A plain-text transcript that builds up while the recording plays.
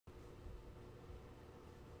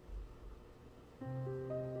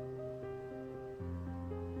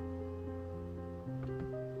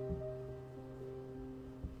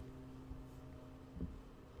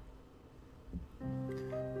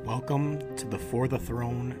Welcome to the For the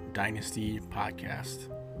Throne Dynasty podcast.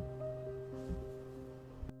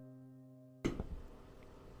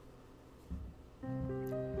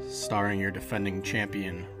 Starring your defending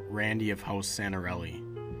champion, Randy of House Santarelli,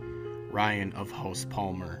 Ryan of House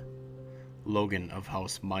Palmer, Logan of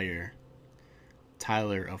House Meyer,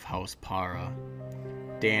 Tyler of House Para,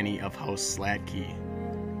 Danny of House Sladkey,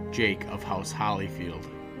 Jake of House Hollyfield,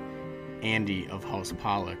 Andy of House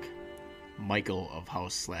Pollock, Michael of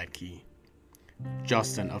House Sladkey,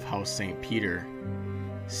 Justin of House St. Peter,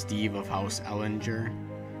 Steve of House Ellinger,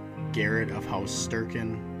 Garrett of House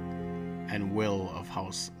Sturkin, and Will of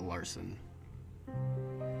House Larson.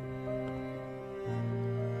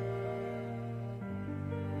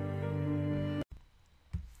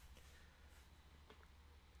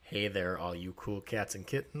 Hey there, all you cool cats and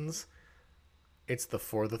kittens. It's the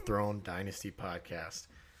For the Throne Dynasty podcast.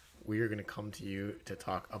 We are going to come to you to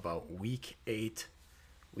talk about Week 8.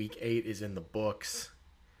 Week 8 is in the books.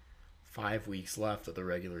 5 weeks left of the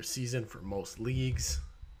regular season for most leagues.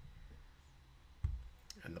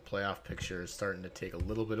 And the playoff picture is starting to take a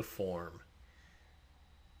little bit of form.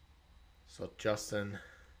 So, Justin,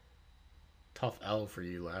 tough L for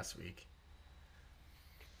you last week.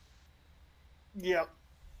 Yep.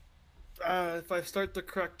 If I start the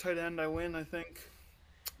correct tight end, I win, I think.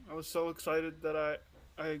 I was so excited that I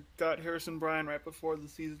got Harrison Bryant right before the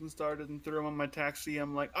season started and threw him on my taxi.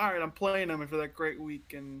 I'm like, all right, I'm playing him for that great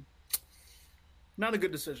week, and not a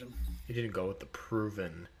good decision. You didn't go with the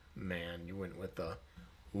proven man. You went with the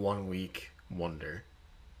 1 week wonder.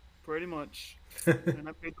 Pretty much. And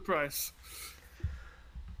I paid the price.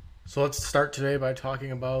 So let's start today by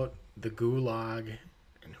talking about the Gulag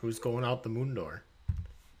and who's going out the moon door.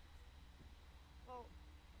 Well,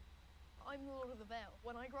 I'm the Lord of the Vale.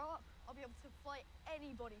 When I grow up, I'll be able to fight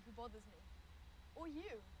anybody who bothers me. Or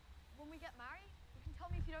you. When we get married, you can tell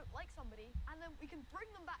me if you don't like somebody, and then we can bring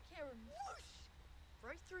them back here and whoosh!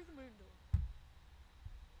 Right through the moon door.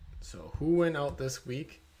 So who went out this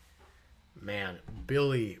week? Man,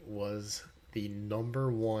 Billy was the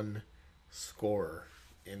number one scorer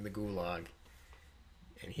in the Gulag.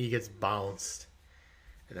 And he gets bounced.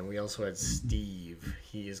 And then we also had Steve.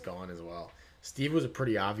 He is gone as well. Steve was a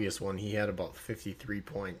pretty obvious one. He had about 53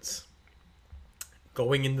 points.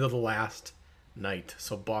 Going into the last night,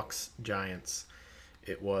 so Bucks, Giants,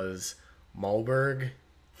 it was Malberg,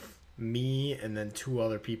 me, and then 2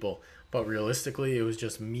 other people. But realistically, it was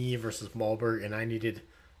just me versus Malberg, and I needed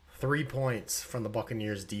 3 points from the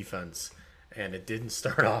Buccaneers defense. And it didn't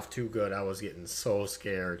start off too good. I was getting so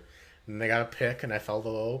scared. And they got a pick, and I felt a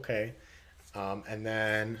little okay. And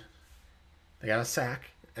then they got a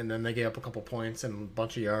sack, and then they gave up a couple points and a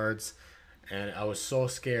bunch of yards. And I was so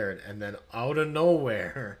scared. And then out of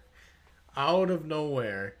nowhere, I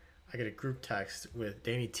get a group text with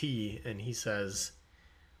Danny T, and he says,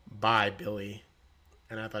 "Bye, Billy."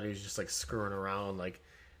 And I thought he was just like screwing around, like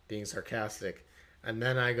being sarcastic. And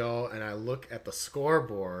then I go and I look at the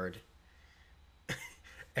scoreboard,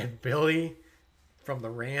 and Billy from the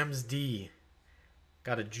Rams D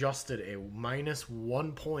got adjusted a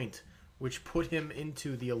 -1 point, which put him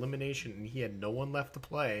into the elimination, and he had no one left to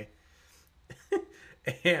play.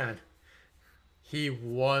 And he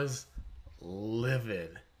was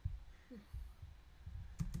livid.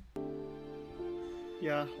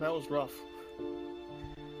 Yeah, that was rough.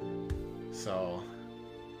 So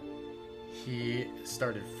he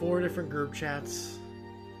started 4 different group chats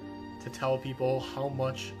to tell people how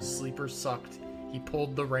much Sleeper sucked. He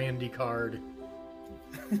pulled the Randy card,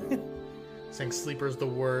 saying Sleeper's the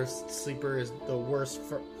worst. Sleeper is the worst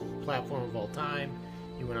platform of all time.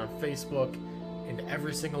 He went on Facebook into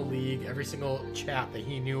every single league, every single chat that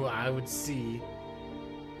he knew I would see.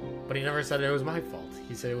 But he never said it was my fault.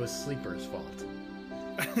 He said it was Sleeper's fault.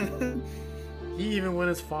 He even went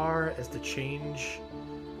as far as to change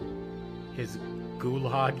his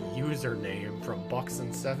Gulag username from Bucks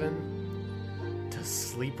and 7 to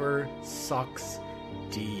Sleeper Sucks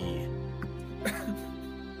D.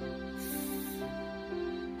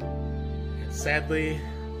 And sadly,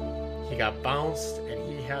 he got bounced, and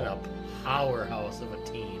he had a powerhouse of a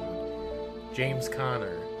team. James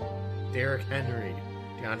Conner, Derrick Henry,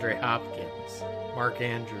 DeAndre Hopkins, Mark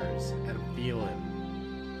Andrews, Adam Thielen,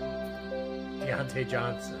 Deontay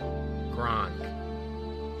Johnson, Gronk.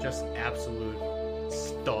 Just absolute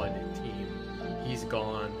stud team. He's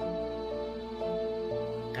gone.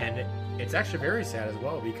 And it's actually very sad as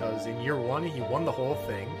well, because in year 1, he won the whole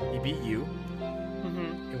thing. He beat you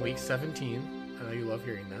in week 17. I know you love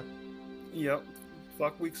hearing that. Yep.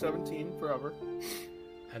 Fuck week 17 forever.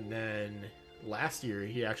 And then last year,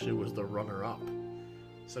 he actually was the runner-up.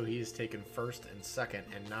 So he is taken first and second,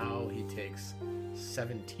 and now he takes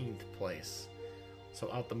 17th place. So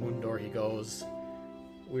out the moon door he goes.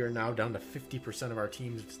 We are now down to 50% of our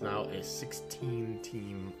teams. It's now a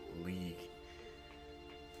 16-team league.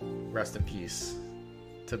 Rest in peace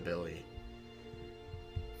to Billy.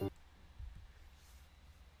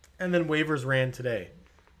 And then waivers ran today.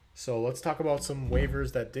 So let's talk about some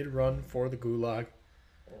waivers that did run for the Gulag.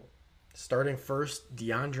 Starting first,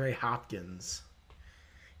 DeAndre Hopkins.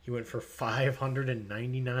 He went for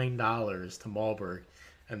 $599 to Malberg.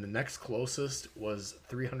 And the next closest was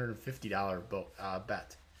 $350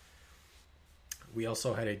 bet. We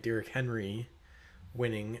also had a Derrick Henry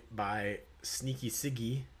winning by Sneaky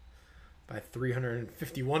Siggy by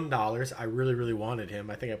 $351. I really, really wanted him.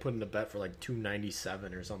 I think I put in a bet for like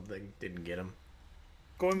 $297 or something. Didn't get him.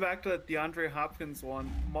 Going back to that DeAndre Hopkins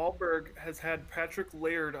one, Malberg has had Patrick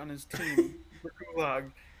Laird on his team for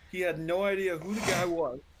Gulag. He had no idea who the guy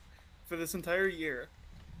was for this entire year.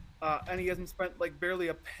 And he hasn't spent like barely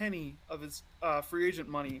a penny of his free agent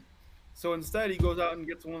money. So instead, he goes out and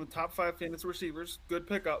gets one of the top 5 fantasy receivers. Good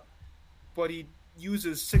pickup. But he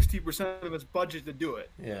uses 60% of his budget to do it.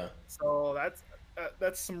 Yeah. So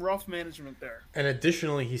that's some rough management there. And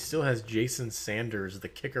additionally, he still has Jason Sanders, the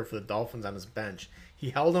kicker for the Dolphins, on his bench. He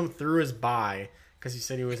held him through his bye because he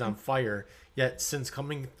said he was on fire. Yet since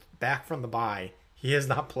coming back from the bye, he has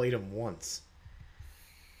not played him once.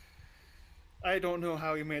 I don't know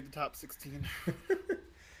how he made the top 16.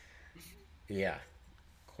 Yeah.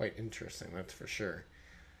 Quite interesting, that's for sure.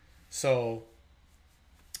 So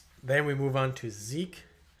then we move on to Zeke.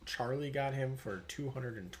 Charlie got him for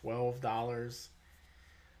 $212.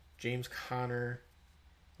 James Conner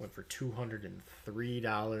went for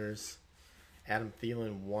 $203. Adam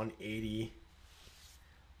Thielen $180.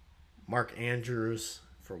 Mark Andrews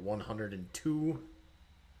for $102.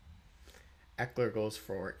 Eckler goes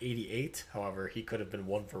for $88. However, he could have been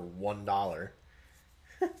one for $1.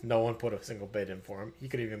 No one put a single bid in for him. He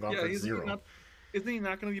could have even gone for zero. Isn't he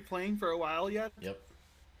not going to be playing for a while yet? Yep.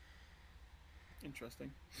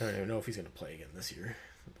 Interesting. I don't even know if he's going to play again this year.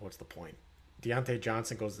 What's the point? Deontay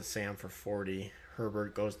Johnson goes to Sam for 40.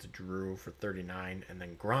 Herbert goes to Drew for 39. And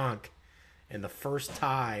then Gronk, in the first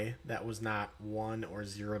tie that was not $1 or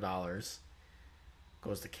 $0,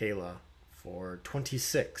 goes to Kayla for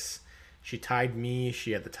 26. She tied me.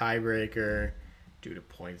 She had the tiebreaker due to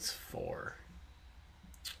points 4.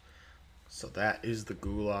 So that is the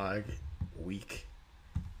Gulag Week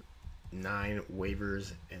 9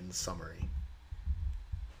 waivers in summary.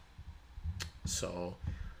 So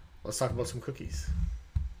let's talk about some cookies.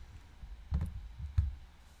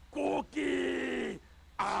 Cookie!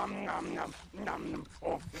 Nom, nom, nom, nom.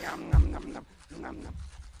 Oh, nom, nom, nom, nom, nom, nom.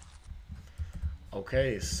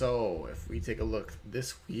 Okay, so if we take a look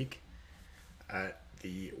this week at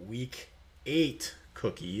the Week 8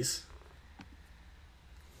 cookies,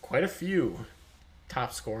 quite a few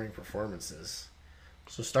top scoring performances.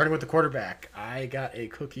 So starting with the quarterback, I got a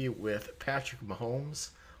cookie with Patrick Mahomes,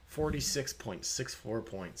 46.64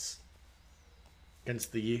 points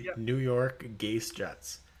against the New York Gase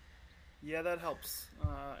Jets. Yeah, that helps.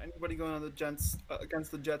 Anybody going on the Jets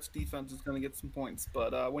against the Jets defense is going to get some points.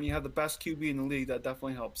 But when you have the best QB in the league, that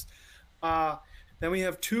definitely helps. Then we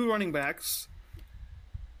have 2 running backs.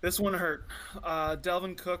 This one hurt.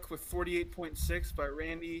 Delvin Cook with 48.6 by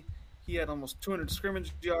Randy. He had almost 200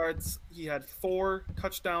 scrimmage yards. He had 4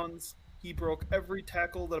 touchdowns. He broke every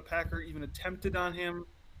tackle that a Packer even attempted on him.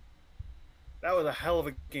 That was a hell of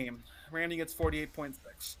a game. Randy gets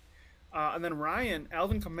 48.6. And then Ryan,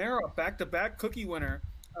 Alvin Kamara, back-to-back cookie winner,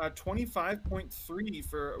 25.3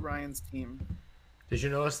 for Ryan's team. Did you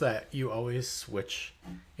notice that you always switch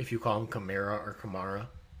if you call him Kamara or Kamara?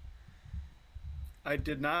 I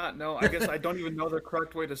did not know. I guess I don't even know the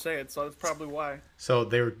correct way to say it, so that's probably why. So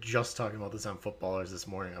they were just talking about this on Footballers this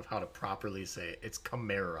morning of how to properly say it. It's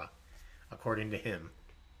Kamara, according to him.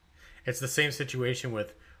 It's the same situation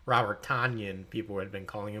with Robert Tonyan, people had been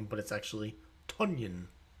calling him, but it's actually Tunyon.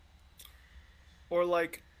 Or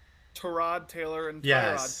like Tyrod Taylor and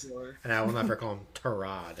Yes, Tyrod Taylor. And I will never call him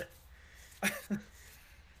Tyrod.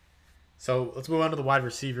 So let's move on to the wide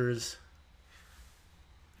receivers.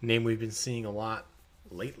 Name we've been seeing a lot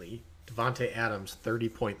lately. Devontae Adams,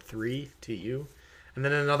 30.3 to you. And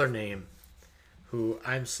then another name who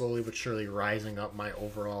I'm slowly but surely rising up my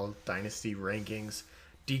overall dynasty rankings.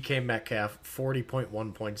 DK Metcalf,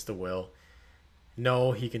 40.1 points to Will.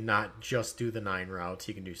 No, he cannot just do the 9 routes.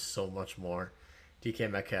 He can do so much more.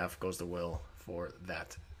 DK Metcalf goes to Will for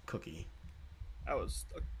that cookie. That was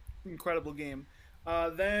an incredible game.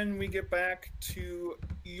 Then we get back to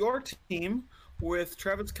your team with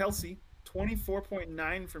Travis Kelce,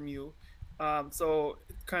 24.9 from you. So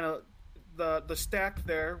kind of the stack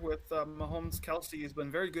there with Mahomes Kelsey has been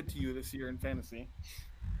very good to you this year in fantasy.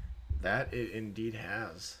 That it indeed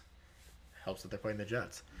has. Helps that they're playing the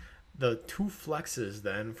Jets. The two flexes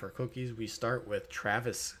then for cookies, we start with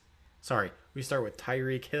Tyreek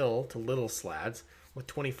Hill to Little Slads with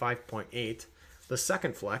 25.8. The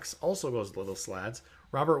second flex also goes to Little Slads.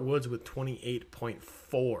 Robert Woods with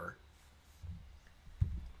 28.4.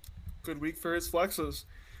 Good week for his flexes.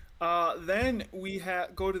 Then we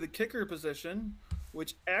go to the kicker position,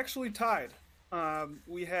 which actually tied.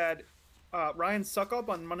 We had Ryan Suckup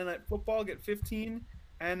on Monday Night Football get 15,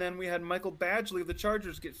 and then we had Michael Badgley of the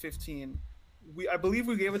Chargers get 15. I believe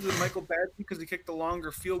we gave it to Michael Badgley because he kicked the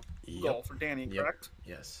longer field goal for Danny, correct?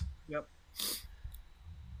 Yes. Yep.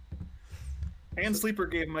 And Sleeper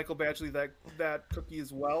gave Michael Badgley that cookie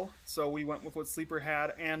as well, so we went with what Sleeper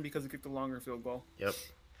had, and because he kicked the longer field goal. Yep.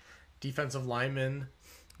 Defensive lineman,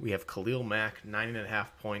 we have Khalil Mack, 9.5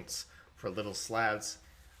 points for Little Slads.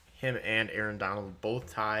 Him and Aaron Donald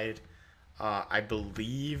both tied. I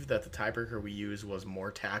believe that the tiebreaker we used was more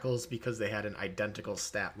tackles because they had an identical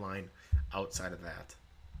stat line outside of that.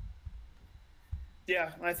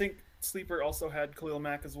 Yeah, I think Sleeper also had Khalil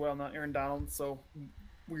Mack as well, not Aaron Donald. So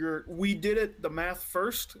we did it the math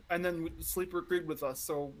first, and then Sleeper agreed with us,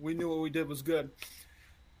 so we knew what we did was good.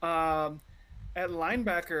 At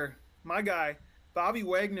linebacker, my guy Bobby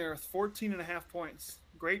Wagner with 14.5 points.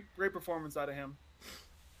 Great performance out of him.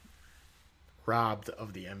 Robbed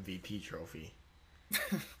of the MVP trophy.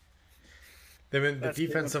 The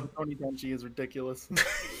defensive Tony Dungy is ridiculous.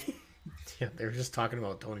 Yeah, they were just talking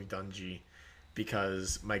about Tony Dungy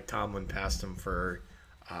because Mike Tomlin passed him for,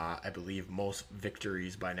 I believe, most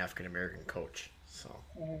victories by an African American coach. So,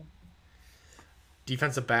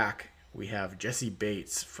 defensive back, we have Jesse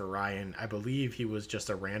Bates for Ryan. I believe he was just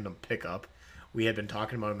a random pickup. We had been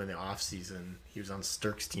talking about him in the offseason. He was on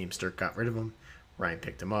Stirk's team. Stirk got rid of him. Ryan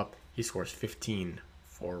picked him up. He scores 15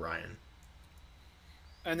 for Ryan.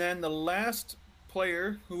 And then the last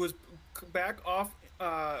player who was back off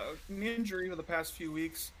an injury for the past few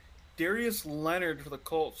weeks, Darius Leonard for the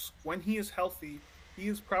Colts. When he is healthy, he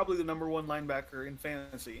is probably the number one linebacker in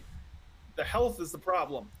fantasy. The health is the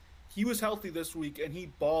problem. He was healthy this week, and he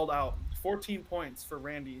balled out. 14 points for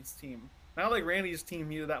Randy's team. Not like Randy's team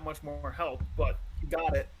needed that much more help, but he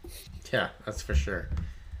got it. Yeah, that's for sure.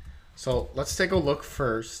 So let's take a look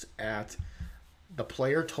first at the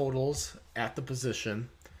player totals at the position.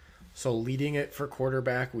 So leading it for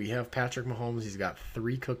quarterback, we have Patrick Mahomes. He's got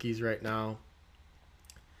 3 cookies right now.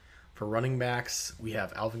 For running backs, we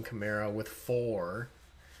have Alvin Kamara with 4.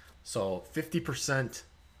 So 50%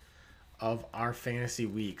 of our fantasy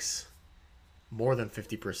weeks, more than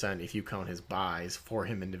 50% if you count his buys for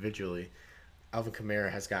him individually, Alvin Kamara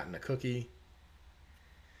has gotten a cookie,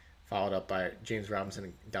 followed up by James Robinson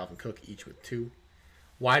and Dalvin Cook, each with 2.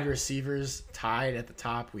 Wide receivers tied at the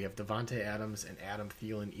top. We have Devontae Adams and Adam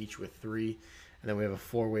Thielen, each with 3. And then we have a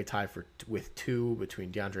 4-way tie with 2 between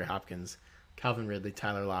DeAndre Hopkins, Calvin Ridley,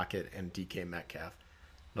 Tyler Lockett, and DK Metcalf.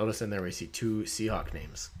 Notice in there we see 2 Seahawk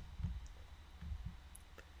names.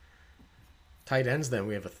 Tight ends, then,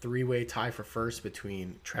 we have a 3-way tie for first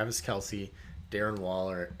between Travis Kelce, Darren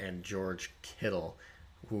Waller, and George Kittle,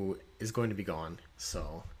 who is going to be gone.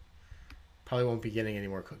 So probably won't be getting any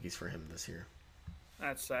more cookies for him this year.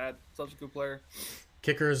 That's sad. Such a good player.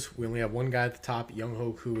 Kickers, we only have one guy at the top, Young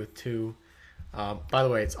Hoku with 2. By the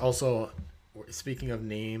way, it's also, speaking of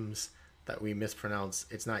names that we mispronounce,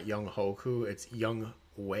 it's not Young Hoku, it's Young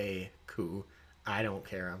Wei Ku. I don't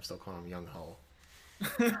care. I'm still calling him Young Ho.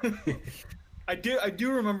 I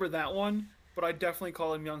do remember that one, but I definitely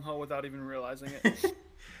call him Young Ho without even realizing it.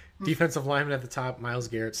 Defensive lineman at the top, Myles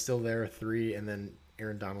Garrett's still there, 3, and then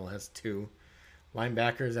Aaron Donald has 2.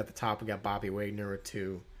 Linebackers at the top, we got Bobby Wagner with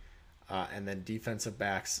 2. And then defensive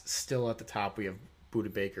backs still at the top, we have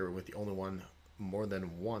Budda Baker with the only one more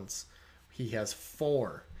than once. He has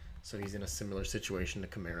 4, so he's in a similar situation to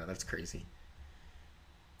Kamara. That's crazy.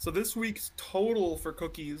 So this week's total for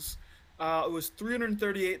cookies, it was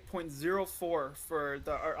 338.04 for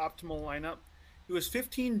our optimal lineup. It was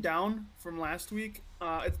 15 down from last week.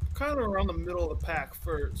 It's kind of around the middle of the pack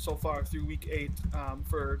for so far through week 8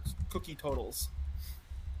 for cookie totals.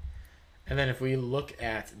 And then if we look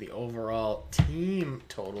at the overall team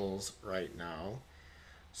totals right now,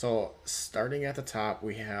 so starting at the top,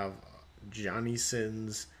 we have Johnny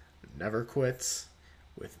Sins Never Quits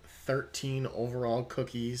with 13 overall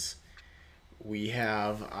cookies. We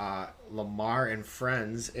have Lamar and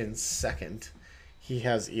Friends in second. He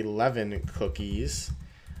has 11 cookies.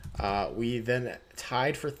 We then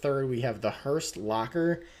tied for third. We have the Hearst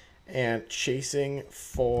Locker And chasing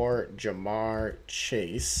for Jamar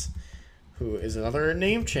Chase, who is another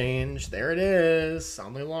name change. There it is.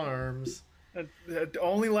 Sound the alarms. It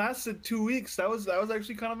only lasted 2 weeks. That was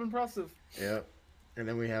actually kind of impressive. Yep. And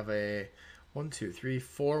then we have a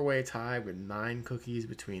 4-way tie with 9 cookies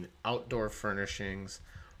between Outdoor Furnishings,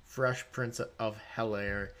 Fresh Prince of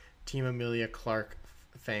Hell-Air, Team Amelia Clark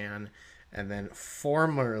fan, and then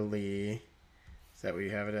formerly, is that what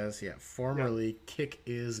you have it as? Yeah, formerly Kick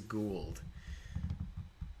is Gould.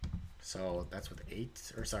 So that's with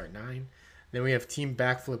 9. Then we have Team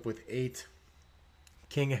Backflip with 8.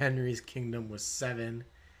 King Henry's Kingdom with 7.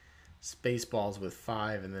 Spaceballs with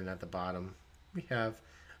 5. And then at the bottom, we have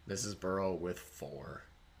Mrs. Burrow with 4.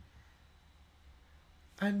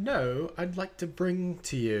 And now I'd like to bring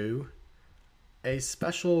to you a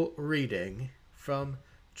special reading from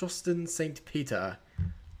Justin St. Peter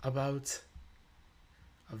about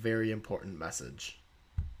a very important message.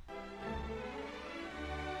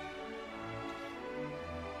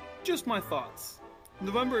 Just my thoughts.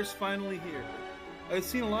 November is finally here. I've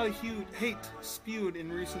seen a lot of hate spewed in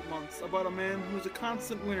recent months about a man who is a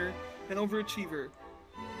constant winner and overachiever,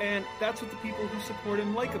 and that's what the people who support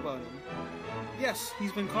him like about him. Yes,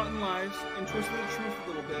 he's been caught in lies and twisted the truth a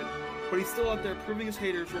little bit, but he's still out there proving his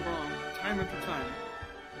haters were wrong, time after time.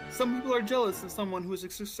 Some people are jealous of someone who is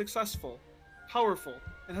successful, powerful,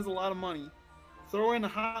 and has a lot of money. Throw in a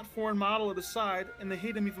hot foreign model at his side, and they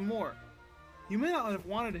hate him even more. You may not have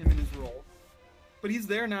wanted him in his role, but he's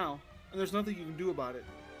there now, and there's nothing you can do about it.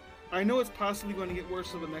 I know it's possibly going to get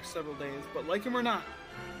worse over the next several days, but like him or not,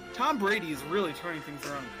 Tom Brady is really turning things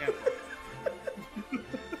around in Tampa.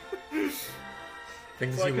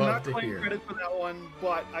 Things so you love to I cannot hear. claim credit for that one,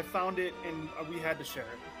 but I found it and we had to share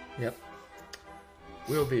it. Yep.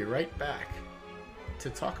 We'll be right back to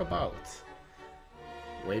talk about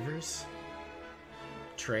waivers,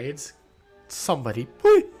 trades. Somebody,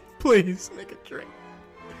 please make a trade.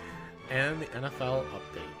 And the NFL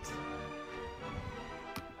update.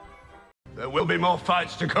 There will be more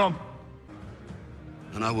fights to come.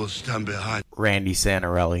 And I will stand behind Randy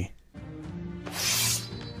Santarelli.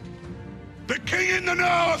 the king in the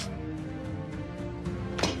north.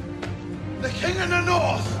 The king in the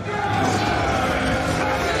north.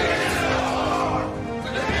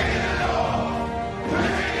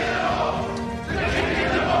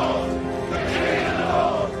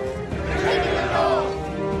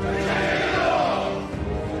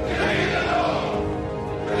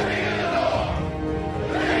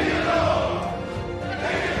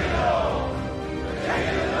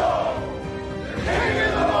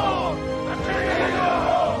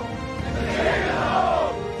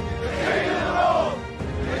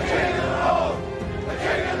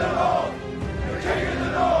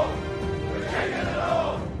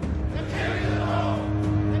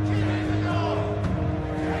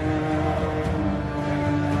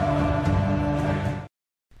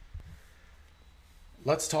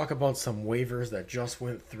 Let's talk about some waivers that just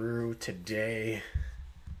went through today.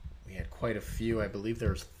 We had quite a few. I believe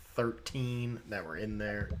there's 13 that were in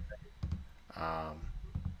there.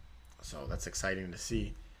 So that's exciting to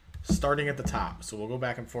see. Starting at the top. So we'll go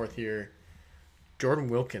back and forth here. Jordan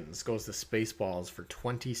Wilkins goes to Spaceballs for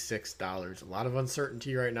 $26. A lot of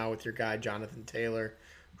uncertainty right now with your guy, Jonathan Taylor,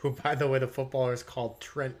 who, by the way, the footballer is called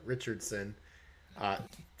Trent Richardson,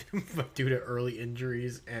 due to early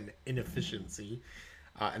injuries and inefficiency.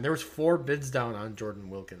 And there was 4 bids down on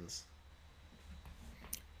Jordan Wilkins.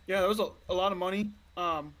 Yeah, that was a lot of money,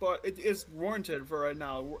 but it is warranted for right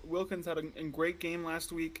now. Wilkins had a great game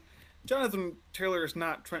last week. Jonathan Taylor is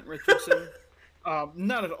not Trent Richardson,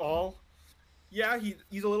 not at all. Yeah,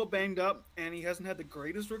 he's a little banged up, and he hasn't had the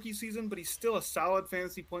greatest rookie season, but he's still a solid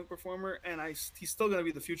fantasy point performer, and he's still going to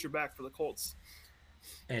be the future back for the Colts.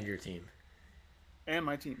 And your team. And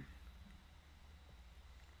my team.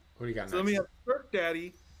 What do you got So next? let me have Kirk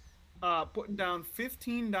Daddy putting down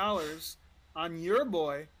 $15 on your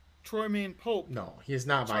boy, Troy Maine Pope. No, he is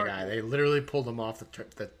not my guy. They literally pulled him off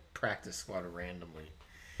the practice squad randomly.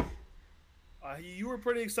 You were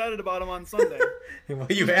pretty excited about him on Sunday. Well,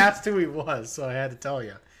 you asked who he was, so I had to tell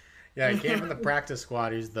you. Yeah, he came from the practice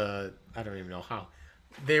squad. He's I don't even know how.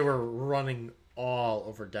 They were running all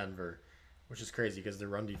over Denver, which is crazy because their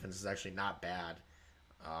run defense is actually not bad.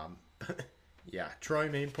 Yeah, Troy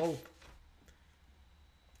Maine Pope.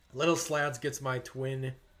 Little Slads gets my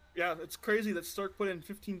twin. Yeah, it's crazy that Sturk put in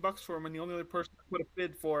 $15 for him, and the only other person that put a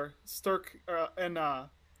bid for Sturk and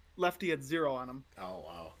Lefty had 0 on him. Oh,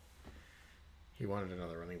 wow. He wanted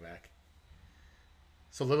another running back.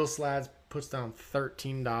 So Little Slads puts down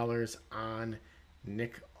 $13 on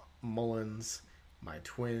Nick Mullins, my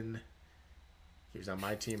twin. He was on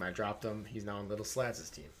my team. I dropped him. He's now on Little Slats'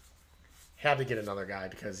 team. Had to get another guy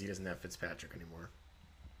because he doesn't have Fitzpatrick anymore.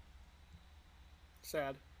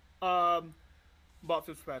 Sad. Bought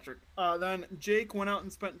Fitzpatrick. Then Jake went out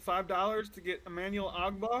and spent $5 to get Emmanuel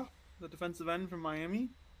Agba, the defensive end from Miami.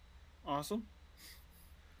 Awesome.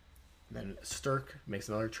 Then Stirk makes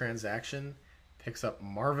another transaction, picks up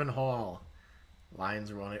Marvin Hall,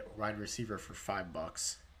 Lions wide receiver for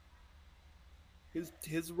 $5.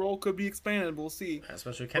 His role could be expanded. We'll see.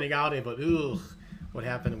 Especially Kenny Galladay, but ooh, what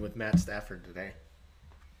happened with Matt Stafford today?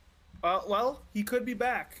 Well, he could be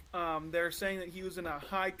back. They're saying that he was in a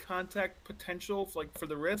high contact potential, for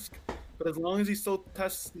the risk. But as long as he still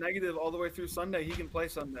tests negative all the way through Sunday, he can play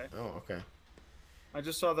Sunday. Oh, okay. I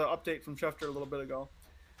just saw the update from Schefter a little bit ago.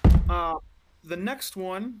 The next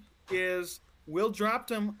one is Will dropped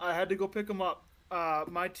him. I had to go pick him up.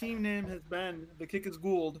 My team name has been The Kick is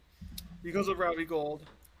Gould because of Robbie Gould.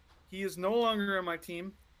 He is no longer on my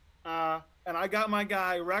team. And I got my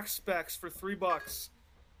guy, Rex Specs, for $3.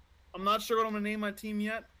 I'm not sure what I'm going to name my team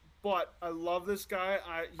yet, but I love this guy.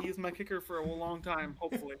 He is my kicker for a long time,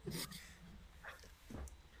 hopefully.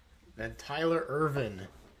 Then Tyler Irvin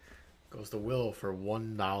goes to Will for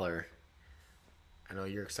 $1. I know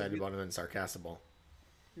you're excited about him in Sarcasable.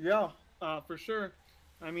 Yeah, for sure.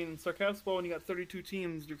 I mean, in Sarcasable, when you got 32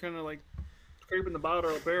 teams, you're kind of like scraping the bottom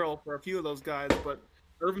of the barrel for a few of those guys, but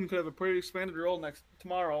Irvin could have a pretty expanded role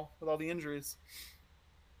tomorrow with all the injuries.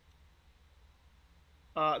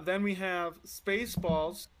 Then we have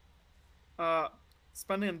Spaceballs.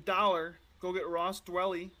 Spending $1, go get Ross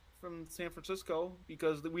Dwelly from San Francisco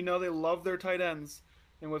because we know they love their tight ends.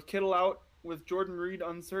 And with Kittle out, with Jordan Reed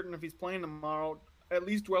uncertain if he's playing tomorrow, at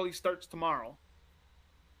least Dwelly starts tomorrow.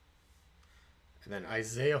 And then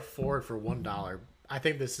Isaiah Ford for $1. I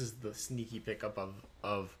think this is the sneaky pickup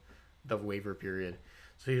of the waiver period.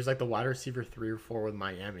 So he was like the wide receiver 3 or 4 with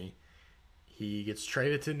Miami. He gets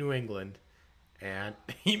traded to New England, and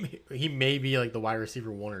he may be like the wide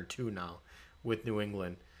receiver 1 or 2 now with New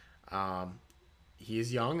England. He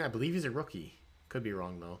is young. I believe he's a rookie. Could be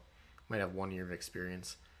wrong though. Might have 1 year of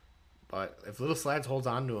experience. But if Little Slads holds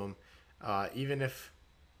on to him, even if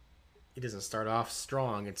he doesn't start off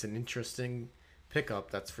strong, it's an interesting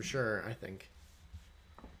pickup. That's for sure. I think.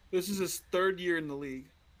 This is his 3rd year in the league.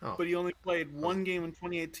 Oh. But he only played 1 game in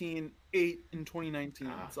 2018, 8 in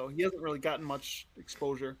 2019. So he hasn't really gotten much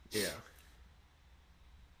exposure. Yeah.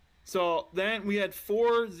 So then we had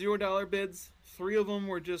 4 $0 bids. 3 of them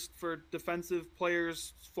were just for defensive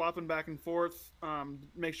players flopping back and forth.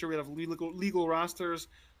 Make sure we have legal rosters.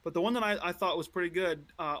 But the one that I thought was pretty good,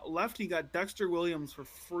 lefty got Dexter Williams for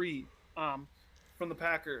free from the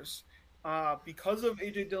Packers. Because of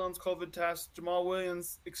A.J. Dillon's COVID test, Jamal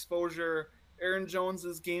Williams' exposure, Aaron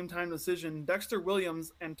Jones' game time decision, Dexter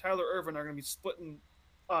Williams and Tyler Irvin are going to be splitting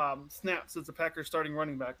snaps as the Packers starting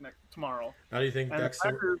running back tomorrow. How do you think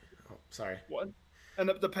Dexter? Packers, sorry. What? And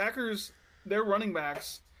the Packers, their running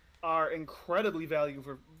backs are incredibly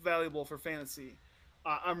valuable for fantasy.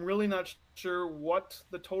 I'm really not sure what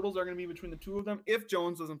the totals are going to be between the two of them if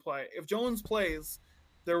Jones doesn't play. If Jones plays,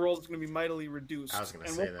 their role is going to be mightily reduced. I was going to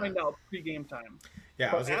and say we'll find out pre-game time.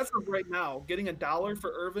 Yeah, but as of right now, getting $1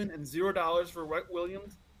 for Irvin and $0 for White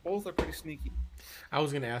Williams, both are pretty sneaky. I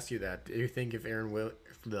was going to ask you that. Do you think if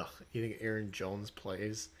Aaron Jones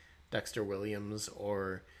plays, Dexter Williams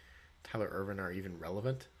or Tyler Irvin are even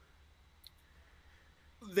relevant?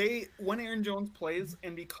 When Aaron Jones plays,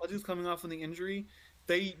 and because he's coming off of the injury,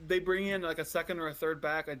 they bring in like a second or a third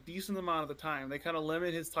back a decent amount of the time. They kind of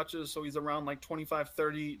limit his touches so he's around like 25,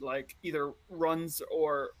 30, like either runs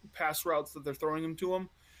or pass routes that they're throwing him to him.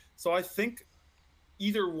 So I think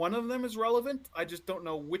either one of them is relevant. I just don't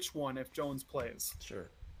know which one if Jones plays. Sure.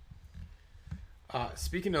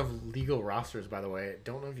 Speaking of legal rosters, by the way,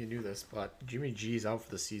 don't know if you knew this, but Jimmy G's out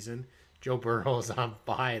for the season. Joe Burrow is on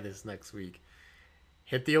bye this next week.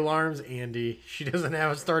 Hit the alarms, Andy. She doesn't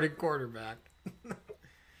have a starting quarterback.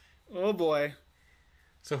 Oh boy.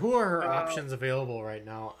 So who are her options available right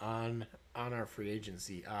now on our free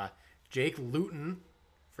agency? Jake Luton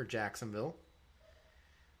for Jacksonville.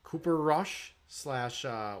 Cooper Rush / what's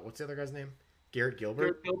the other guy's name? Garrett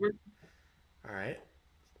Gilbert. All right.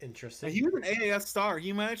 Interesting. He was an AAS star.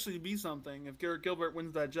 He might actually be something if Garrett Gilbert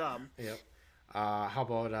wins that job. Yep. How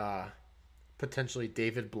about potentially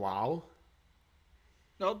David Blau?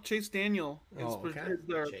 Nope, Chase Daniel is,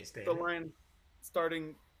 the line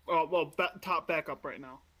starting. Top backup right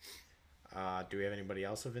now. Do we have anybody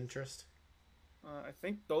else of interest? I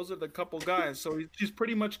think those are the couple guys. So he's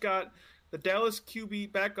pretty much got the Dallas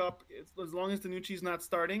QB backup as long as Danucci's not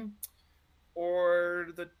starting, or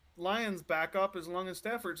the Lions backup as long as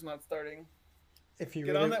Stafford's not starting. If he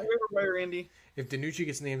Get really, on that waiver wire, Andy. if Danucci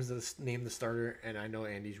gets named the starter, and I know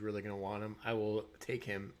Andy's really gonna want him, I will take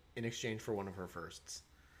him in exchange for one of her firsts.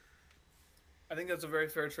 I think that's a very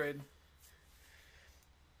fair trade.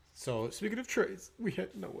 So speaking of trades, we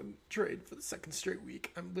had no one trade for the second straight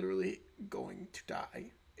week. I'm literally going to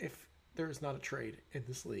die if there is not a trade in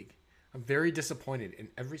this league. I'm very disappointed in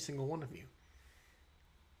every single one of you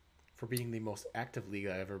for being the most active league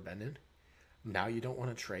I've ever been in. Now you don't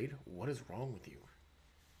want to trade? What is wrong with you?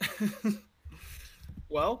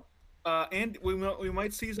 Well, and we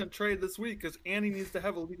might see some trade this week because Andy needs to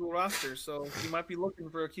have a legal roster, so he might be looking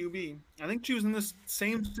for a QB. I think she was in this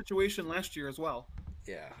same situation last year as well.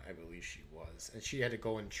 Yeah, I believe she was. And she had to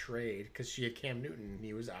go and trade because she had Cam Newton.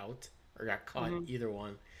 He was out or got cut, either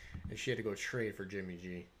one. And she had to go trade for Jimmy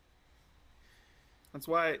G. That's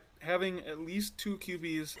why having at least 2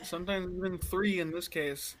 QBs, sometimes even 3 in this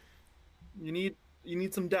case, you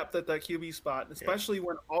need some depth at that QB spot, especially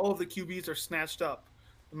when all of the QBs are snatched up.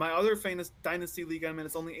 In my other famous dynasty league I'm in,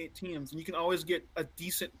 it's only 8 teams, and you can always get a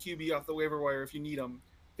decent QB off the waiver wire if you need them.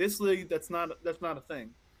 This league, that's not a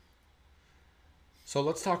thing. So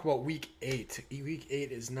let's talk about Week 8. Week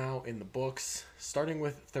 8 is now in the books, starting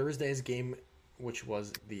with Thursday's game, which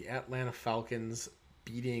was the Atlanta Falcons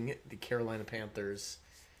beating the Carolina Panthers.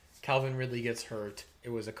 Calvin Ridley gets hurt. It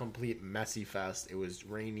was a complete messy fest. It was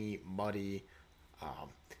rainy, muddy,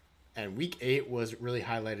 and Week 8 was really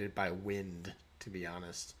highlighted by wind, to be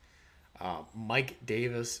honest. Mike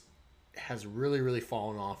Davis has really, really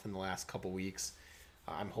fallen off in the last couple weeks.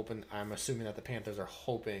 I'm assuming that the Panthers are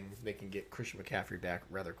hoping they can get Christian McCaffrey back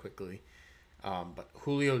rather quickly. But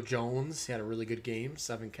Julio Jones had a really good game,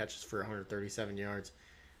 7 catches for 137 yards.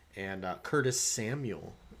 And Curtis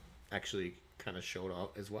Samuel actually kind of showed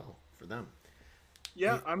up as well for them.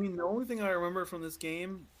 Yeah, I mean, the only thing I remember from this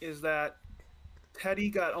game is that Teddy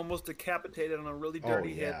got almost decapitated on a really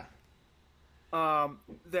dirty hit.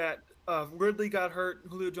 That Ridley got hurt,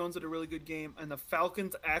 Julio Jones had a really good game, and the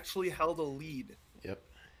Falcons actually held a lead. Yep.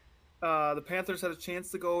 The Panthers had a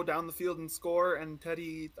chance to go down the field and score, and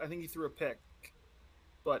Teddy, I think he threw a pick.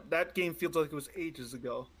 But that game feels like it was ages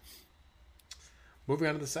ago. Moving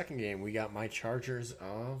on to the second game, we got my Chargers,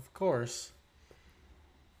 of course,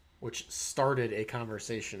 which started a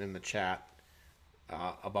conversation in the chat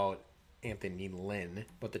about Anthony Lynn.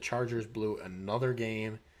 But the Chargers blew another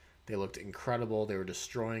game. They looked incredible. They were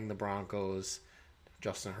destroying the Broncos.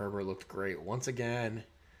 Justin Herbert looked great once again.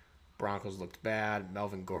 Broncos looked bad.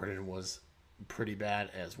 Melvin Gordon was pretty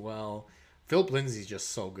bad as well. Philip Lindsay's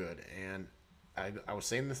just so good. And I was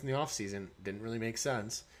saying this in the offseason. Didn't really make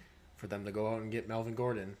sense for them to go out and get Melvin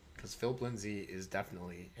Gordon because Philip Lindsay is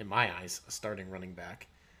definitely, in my eyes, a starting running back.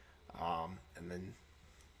 And then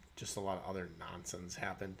just a lot of other nonsense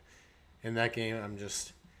happened in that game. I'm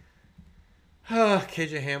just...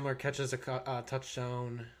 KJ Hamler catches a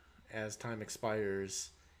touchdown as time expires.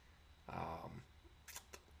 I'm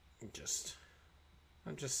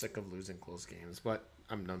just sick of losing close games, but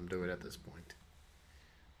I'm numb to it at this point.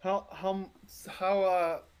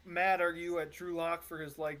 How mad are you at Drew Lock for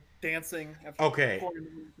his dancing? After Okay,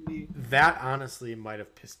 that honestly might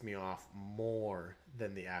have pissed me off more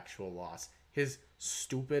than the actual loss. His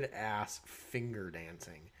stupid ass finger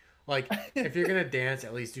dancing. If you're gonna dance,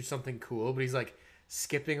 at least do something cool. But he's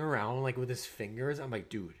skipping around with his fingers. I'm like,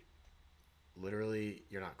 dude, literally,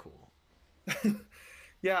 you're not cool.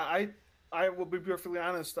 Yeah, I will be perfectly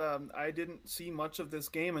honest. I didn't see much of this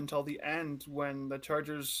game until the end when the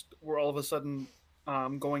Chargers were all of a sudden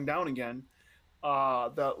going down again.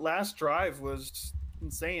 The last drive was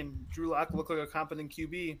insane. Drew Lock looked like a competent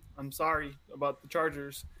QB. I'm sorry about the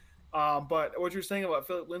Chargers. But what you're saying about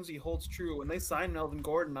Philip Lindsay holds true. When they signed Melvin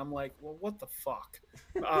Gordon, I'm like, well, what the fuck?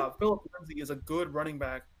 Philip Lindsay is a good running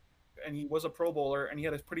back, and he was a Pro Bowler, and he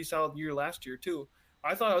had a pretty solid year last year, too.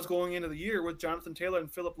 I thought I was going into the year with Jonathan Taylor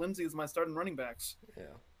and Philip Lindsay as my starting running backs.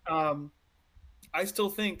 Yeah. I still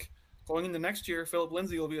think going into next year, Philip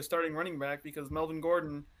Lindsay will be a starting running back because Melvin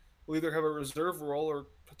Gordon will either have a reserve role or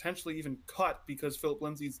potentially even cut because Philip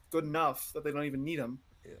Lindsay's good enough that they don't even need him.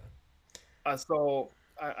 Yeah. So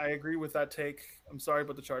I agree with that take. I'm sorry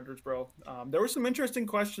about the Chargers, bro. There were some interesting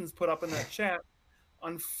questions put up in that chat.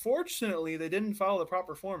 Unfortunately, they didn't follow the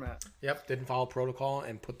proper format. Yep, didn't follow protocol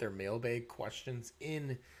and put their mailbag questions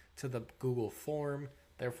in to the Google form.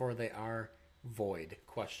 Therefore, they are void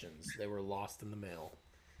questions. They were lost in the mail.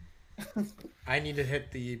 I need to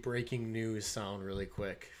hit the breaking news sound really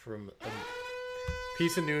quick from a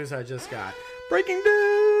piece of news I just got. Breaking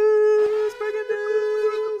news! Breaking news!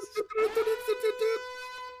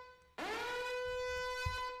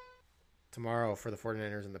 Tomorrow for the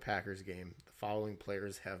 49ers and the Packers game, the following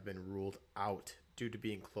players have been ruled out due to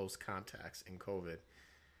being close contacts in COVID.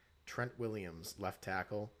 Trent Williams, left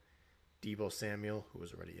tackle. Deebo Samuel, who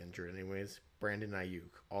was already injured anyways. Brandon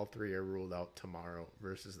Ayuk. All three are ruled out tomorrow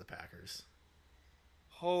versus the Packers.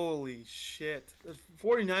 Holy shit. The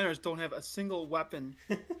 49ers don't have a single weapon.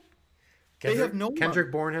 Kendrick, have no one.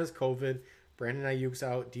 Kendrick Bourne has COVID. Brandon Ayuk's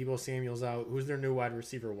out. Deebo Samuel's out. Who's their new wide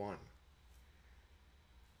receiver one?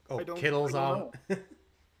 Oh, Kittle's out.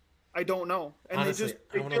 I don't know. And Honestly,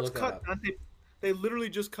 they I wanna just look that cut up. Dante. They literally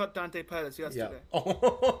just cut Dante Pettis Yeah. yesterday.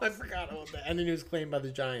 Oh, I forgot about that. And then he was claimed by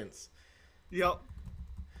the Giants. Yep.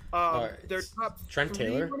 right. Their top Trent three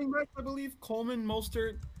Taylor? running backs, I believe, Coleman,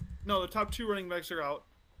 Mostert. No, the top 2 running backs are out.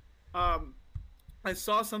 I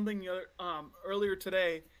saw something earlier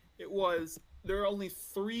today. It was there are only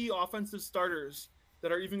 3 offensive starters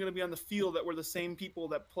that are even going to be on the field that were the same people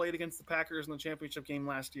that played against the Packers in the championship game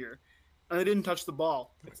last year, and they didn't touch the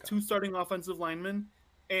ball. It's 2 starting offensive linemen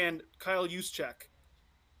and Kyle Juszczyk.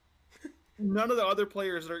 None of the other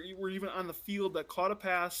players that were even on the field that caught a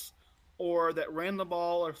pass or that ran the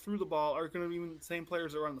ball or threw the ball are going to be the same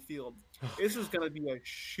players that were on the field. This is going to be a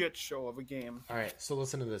shit show of a game. All right, so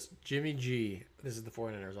listen to this. Jimmy G, this is the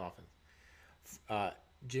 49ers offense.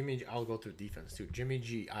 Jimmy, I'll go through defense too. Jimmy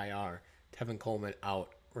G, IR. Tevin Coleman,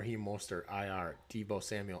 out. Raheem Mostert, IR. Deebo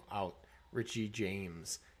Samuel, out. Richie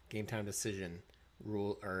James, game time decision,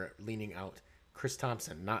 leaning out. Chris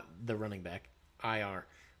Thompson, not the running back, IR.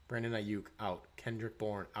 Brandon Ayuk, out. Kendrick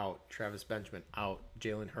Bourne, out. Travis Benjamin, out.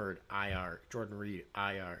 Jalen Hurd, IR. Jordan Reed,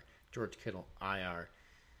 IR. George Kittle, IR.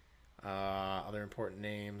 Other important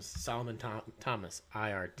names: Solomon Thomas,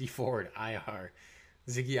 IR. D Ford, IR.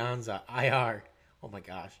 Ziggy Ansah, IR. Oh my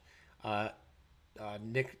gosh.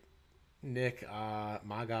 Nick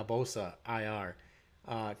Magabosa, IR.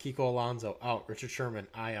 Kiko Alonso, out. Richard Sherman,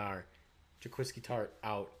 IR. Jaquiski Tart,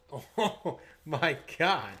 out. Oh my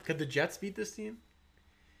God! Could the Jets beat this team?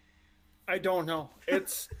 I don't know.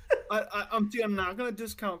 It's I'm not going to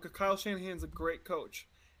discount because Kyle Shanahan's a great coach,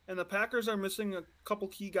 and the Packers are missing a couple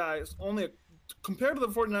key guys. Compared to the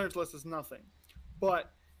 49ers list is nothing,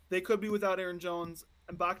 but they could be without Aaron Jones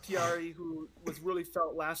and Bakhtiari, who was really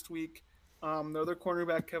felt last week. Their other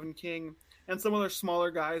cornerback Kevin King and some other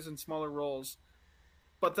smaller guys in smaller roles,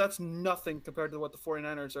 but that's nothing compared to what the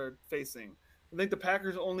 49ers are facing. I think the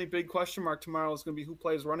Packers' only big question mark tomorrow is going to be who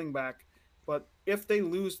plays running back. But if they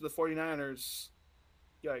lose to the 49ers,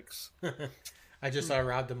 yikes. I just saw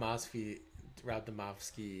Rob Domofsky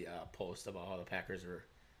post about how the Packers were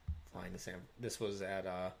flying to This was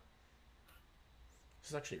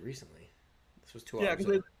actually recently. This was 2 hours ago. Yeah,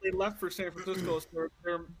 because they left for San Francisco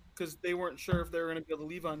because they weren't sure if they were going to be able to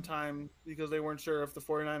leave on time because they weren't sure if the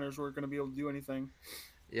 49ers were going to be able to do anything.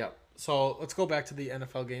 Yeah. So let's go back to the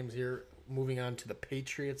NFL games here. Moving on to the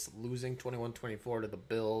Patriots losing 21-24 to the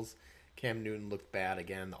Bills. Cam Newton looked bad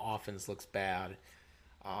again. The offense looks bad.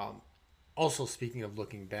 Also, speaking of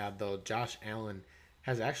looking bad, though, Josh Allen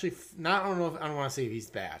has actually I don't want to say he's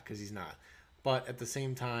bad because he's not. But at the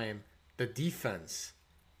same time, the defense,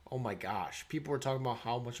 oh my gosh. People were talking about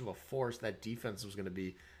how much of a force that defense was going to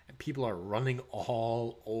be. And people are running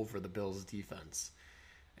all over the Bills' defense.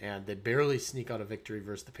 And they barely sneak out a victory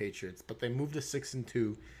versus the Patriots. But they moved to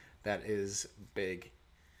 6-2. That is big.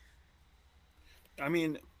 I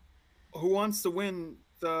mean, who wants to win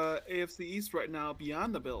the AFC East right now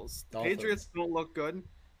beyond the Bills? The Dolphins. Patriots don't look good.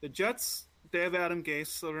 The Jets, they have Adam Gase,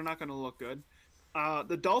 so they're not going to look good.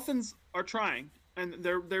 The Dolphins are trying, and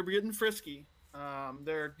they're getting frisky.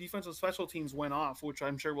 Their defensive special teams went off, which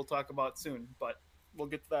I'm sure we'll talk about soon, but we'll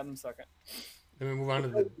get to that in a second. Then we move on to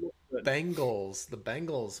the Bengals. The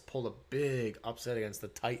Bengals pulled a big upset against the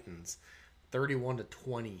Titans.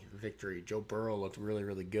 31-20 victory. Joe Burrow looked really,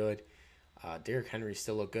 really good. Derrick Henry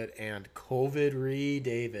still looked good. And COVID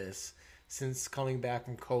Davis, since coming back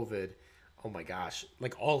from COVID, oh my gosh,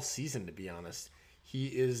 like all season to be honest, he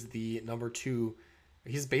is the number 2.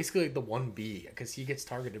 He's basically like the 1B because he gets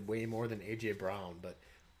targeted way more than A.J. Brown. But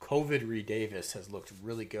COVID Davis has looked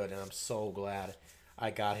really good, and I'm so glad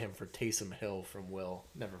I got him for Taysom Hill from Will.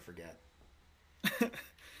 Never forget.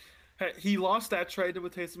 He lost that trade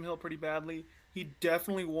with Taysom Hill pretty badly. He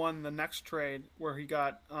definitely won the next trade where he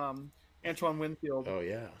got Antoine Winfield. Oh,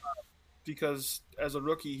 yeah. Because as a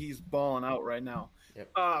rookie, he's balling out right now.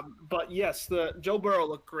 Yep. But yes, the Joe Burrow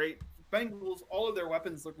looked great. Bengals, all of their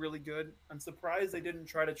weapons look really good. I'm surprised they didn't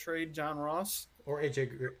try to trade John Ross. Or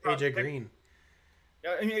AJ Green.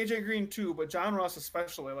 Yeah, I mean, AJ Green too, but John Ross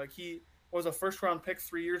especially. Like, he was a first-round pick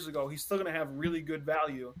 3 years ago. He's still going to have really good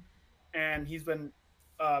value. And he's been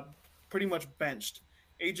pretty much benched.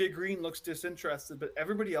 AJ Green looks disinterested, but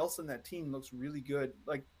everybody else in that team looks really good.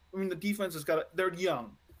 Like, I mean, the defense has they're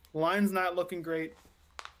young. Line's not looking great.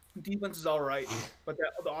 Defense is all right, but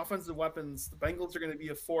the offensive weapons, the Bengals are going to be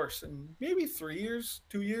a force in maybe 3 years,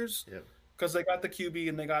 2 years, Yep. because they got the QB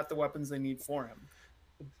and they got the weapons they need for him.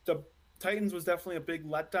 The Titans was definitely a big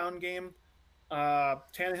letdown game.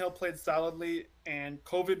 Tannehill played solidly, and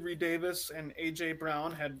COVID Reed Davis and AJ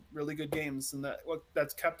Brown had really good games, and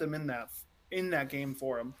that's kept him in that game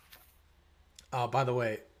for him. By the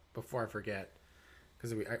way, before I forget,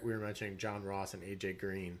 because we were mentioning John Ross and AJ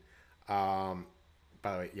Green.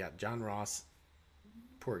 By the way, yeah, John Ross,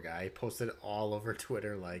 poor guy, posted all over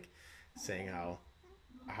Twitter like saying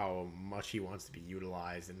how much he wants to be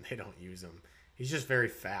utilized and they don't use him. He's just very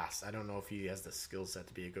fast. I don't know if he has the skill set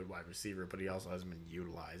to be a good wide receiver, but he also hasn't been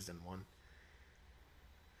utilized in one.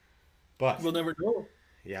 But We'll never know.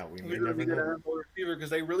 yeah, we may He's never really good know. at receiver because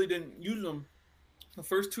they really didn't use him. The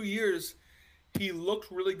first 2 years, he looked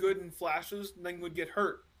really good in flashes, and then would get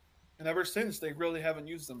hurt. And ever since, they really haven't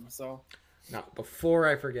used him. So Now, before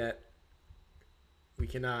I forget, we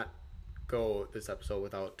cannot go this episode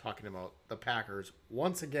without talking about the Packers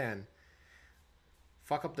once again.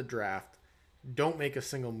 Fuck up the draft. Don't make a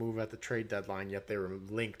single move at the trade deadline, yet they were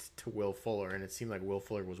linked to Will Fuller, and it seemed like Will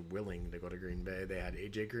Fuller was willing to go to Green Bay. They had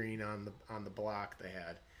AJ Green on the block. They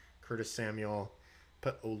had Curtis Samuel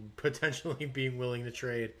potentially being willing to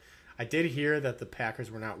trade. I did hear that the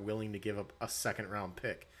Packers were not willing to give up a second-round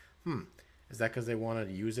pick. Is that because they wanted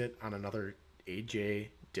to use it on another AJ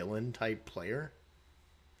Dillon type player?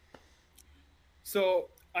 So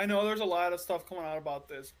I know there's a lot of stuff coming out about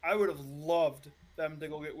this. I would have loved them to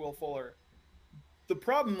go get Will Fuller. The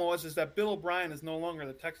problem is that Bill O'Brien is no longer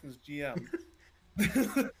the Texans GM.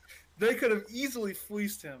 They could have easily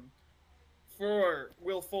fleeced him for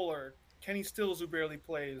Will Fuller, Kenny Stills, who barely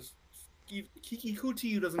plays, Kiki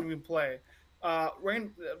Kuti, who doesn't even play.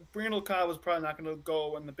 Randall Cobb was probably not going to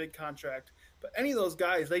go on the big contract. But any of those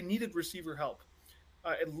guys, they needed receiver help.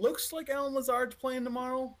 It looks like Alan Lazard's playing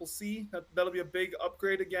tomorrow. We'll see. That'll be a big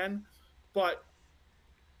upgrade again. But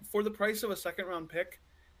for the price of a second-round pick,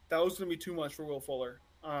 that was going to be too much for Will Fuller.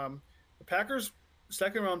 The Packers'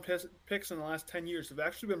 second-round picks in the last 10 years have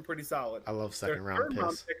actually been pretty solid. I love Their second-round third-round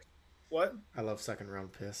piss. pick- What? I love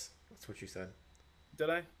second-round piss. That's what you said. Did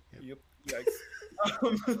I? Yep.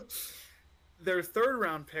 Yikes. Their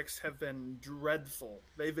third-round picks have been dreadful.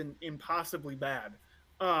 They've been impossibly bad.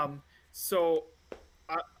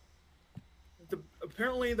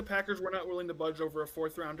 Apparently the Packers were not willing to budge over a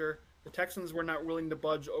fourth-rounder. The Texans were not willing to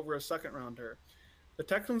budge over a second-rounder. The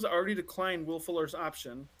Texans already declined Will Fuller's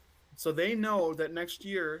option, so they know that next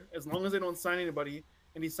year, as long as they don't sign anybody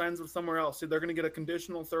and he signs with somewhere else, they're going to get a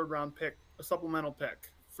conditional third-round pick, a supplemental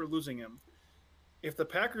pick for losing him. If the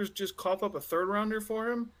Packers just cough up a third-rounder for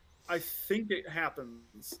him, I think it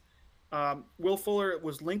happens. Will Fuller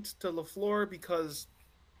was linked to LaFleur because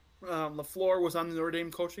LaFleur was on the Notre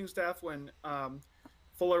Dame coaching staff when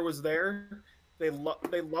Fuller was there. They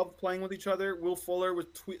loved playing with each other. Will Fuller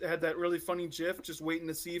had that really funny GIF, just waiting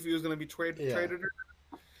to see if he was going to be traded.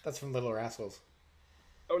 That's from Little Rascals.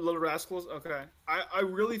 Or Little Rascals. Okay, I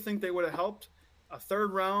really think they would have helped a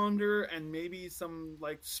third rounder and maybe some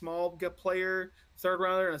like small player, third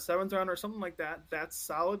rounder and a seventh rounder or something like that. That's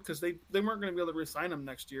solid because they weren't going to be able to re-sign him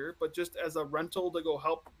next year, but just as a rental to go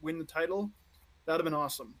help win the title, that'd have been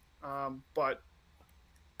awesome. But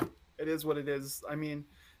it is what it is. I mean,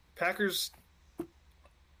 Packers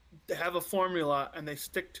have a formula and they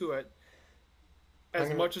stick to it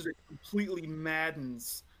as much as it completely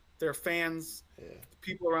maddens their fans,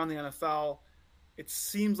 people around the NFL. It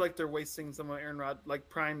seems like they're wasting some of Aaron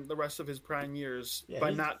Rodgers, the rest of his prime years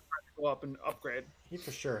by not trying to go up and upgrade. He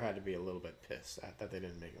for sure had to be a little bit pissed that they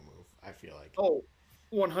didn't make a move, I feel like. Oh,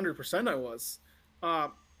 100% I was.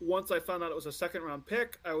 Once I found out it was a second-round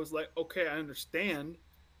pick, I was like, okay, I understand,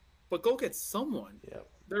 but go get someone. Yep.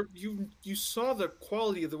 You saw the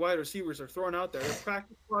quality of the wide receivers they're throwing out there. They're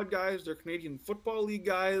practice squad guys. They're Canadian Football League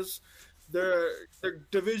guys. They're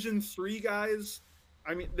Division III guys.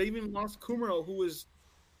 I mean, they even lost Kumaro, who is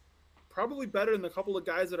probably better than a couple of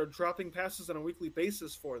guys that are dropping passes on a weekly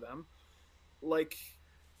basis for them. Like,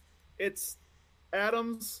 it's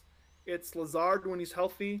Adams, it's Lazard when he's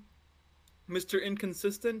healthy, Mr.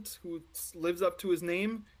 Inconsistent, who lives up to his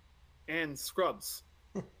name, and Scrubs.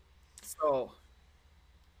 So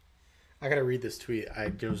I gotta read this tweet.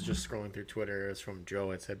 I was just scrolling through Twitter. It's from Joe.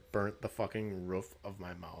 It said, "Burnt the fucking roof of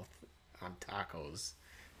my mouth on tacos."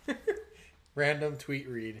 Random tweet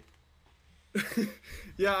read.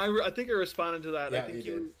 Yeah, I think I responded to that. Yeah, I think you he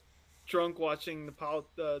did. was drunk watching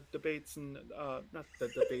the debates and not the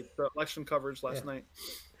debate, the election coverage last night.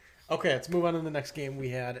 Okay, let's move on to the next game. We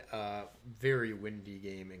had a very windy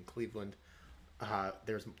game in Cleveland.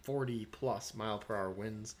 There's 40 plus mile per hour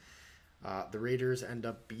winds. The Raiders end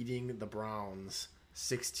up beating the Browns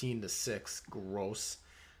 16-6. Gross.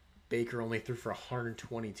 Baker only threw for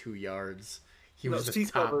 122 yards. He was the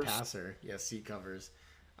top passer. Yeah, seat covers.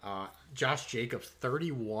 Josh Jacobs,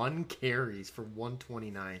 31 carries for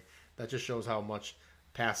 129. That just shows how much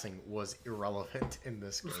passing was irrelevant in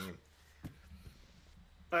this game.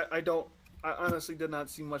 I honestly did not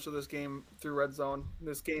see much of this game through red zone.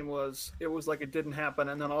 This game was like it didn't happen,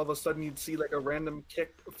 and then all of a sudden you'd see like a random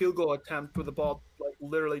field goal attempt where the ball like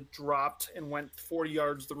literally dropped and went 40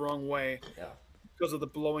 yards the wrong way. Yeah. Because of the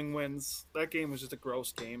blowing winds. That game was just a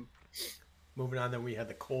gross game. Moving on, then we had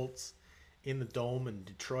the Colts in the Dome in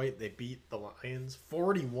Detroit. They beat the Lions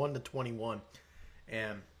 41-21.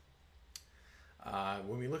 And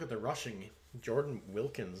when we look at the rushing, Jordan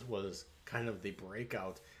Wilkins was kind of the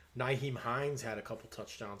breakout. Nyheim Hines had a couple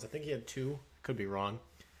touchdowns. I think he had 2. Could be wrong.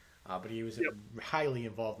 But he was highly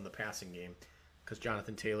involved in the passing game because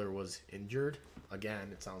Jonathan Taylor was injured. Again,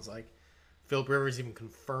 it sounds like. Philip Rivers even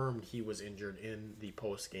confirmed he was injured in the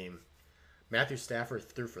post game. Matthew Stafford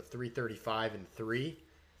threw for 335 and 3.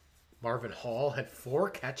 Marvin Hall had 4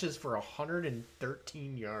 catches for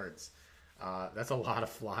 113 yards. That's a lot of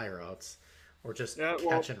fly routes or just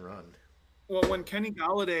catch and run. Well, when Kenny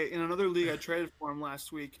Galladay in another league, I traded for him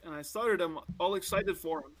last week, and I started him all excited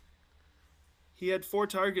for him. He had 4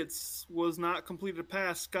 targets, was not completed a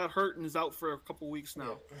pass, got hurt, and is out for a couple weeks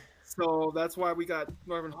now. Yeah. So that's why we got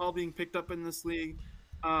Marvin Hall being picked up in this league.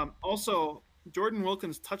 Also, Jordan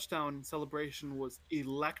Wilkins' touchdown celebration was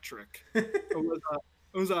electric. It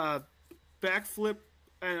was a backflip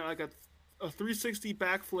and like a 360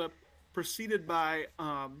 backflip preceded by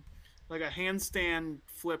like a handstand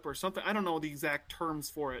flip or something. I don't know the exact terms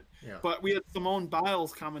for it. Yeah. But we had Simone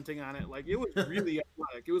Biles commenting on it. Like it was really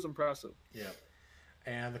athletic. It was impressive. Yeah.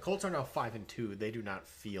 And the Colts are now 5-2. They do not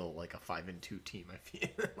feel like a 5-2 team. I feel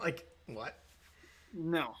like what?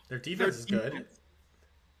 No. Their defense is good.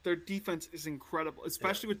 Their defense is incredible,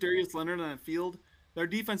 especially with Darius Leonard on that field. Their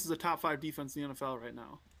defense is a top 5 defense in the NFL right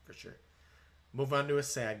now. For sure. Move on to a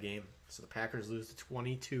sad game. So the Packers lose to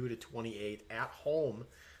 22-28 at home.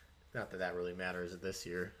 Not that that really matters this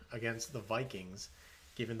year against the Vikings,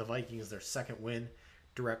 giving the Vikings their second win.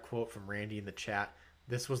 Direct quote from Randy in the chat.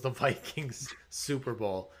 This was the Vikings Super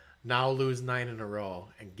Bowl. Now lose 9 in a row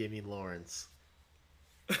and give me Lawrence.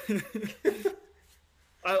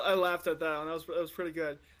 I laughed at that one. That was pretty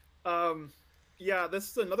good. Yeah, this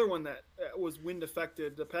is another one that was wind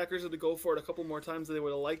affected. The Packers had to go for it a couple more times than they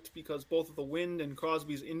would have liked because both of the wind and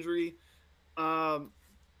Crosby's injury.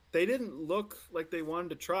 They didn't look like they wanted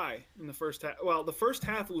to try in the first half. Well, the first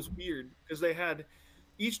half was weird because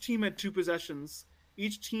each team had 2 possessions,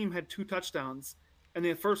 each team had 2 touchdowns, and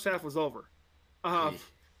the first half was over.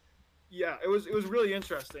 Yeah, it was really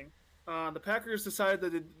interesting. The Packers decided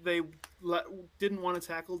that they didn't want to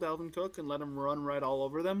tackle Dalvin Cook and let him run right all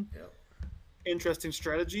over them. Yep. Interesting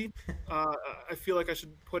strategy. I feel like I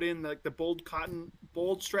should put in the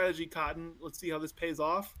bold strategy cotton. Let's see how this pays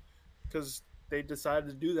off because they decided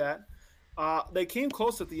to do that. They came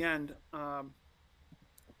close at the end.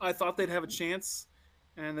 I thought they'd have a chance,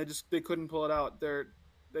 and they couldn't pull it out.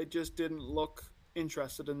 They just didn't look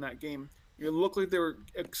interested in that game. It looked like they were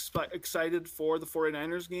excited for the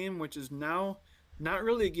 49ers game, which is now not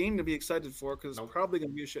really a game to be excited for because it's probably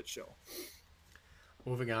going to be a shit show.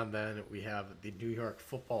 Moving on then, we have the New York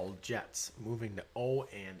Football Jets moving to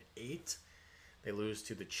 0-8. They lose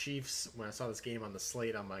to the Chiefs. When I saw this game on the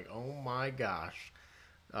slate, I'm like, oh my gosh.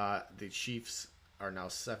 The Chiefs are now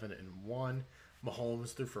 7-1.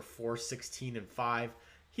 Mahomes threw for 416 and 5.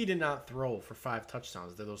 He did not throw for 5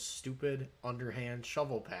 touchdowns. They're those stupid underhand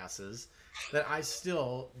shovel passes that I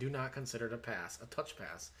still do not consider a touch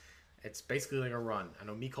pass. It's basically like a run. I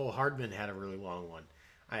know Mecole Hardman had a really long one.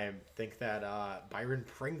 I think that Byron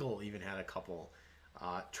Pringle even had a couple.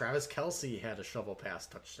 Travis Kelce had a shovel pass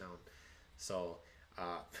touchdown. So,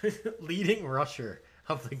 leading rusher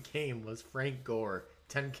of the game was Frank Gore,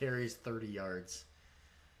 10 carries, 30 yards.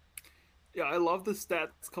 Yeah, I love the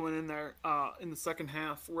stats coming in there in the second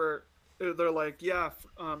half where they're like, the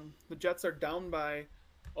Jets are down by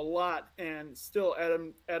a lot, and still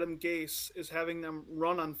Adam Gase is having them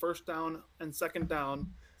run on first down and second down,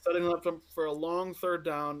 setting them up for a long third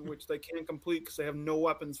down, which they can't complete because they have no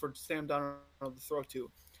weapons for Sam Darnold to throw to.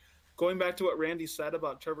 Going back to what Randy said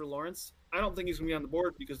about Trevor Lawrence, I don't think he's going to be on the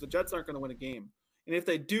board because the Jets aren't going to win a game. And if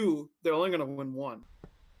they do, they're only going to win one.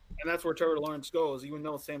 And that's where Trevor Lawrence goes, even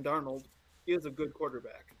though Sam Darnold is a good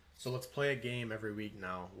quarterback. So let's play a game every week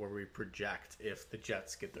now where we project if the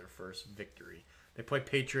Jets get their first victory. They play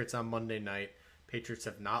Patriots on Monday night. Patriots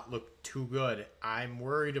have not looked too good. I'm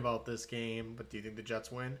worried about this game, but do you think the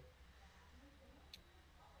Jets win?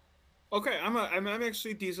 Okay, I'm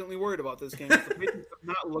actually decently worried about this game. The Patriots have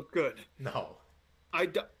not looked good. No. I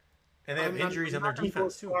do, And they have injuries on their defense, I'm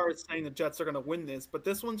not too. as far as saying the Jets are going to win this, but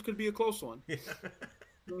this one's could be a close one.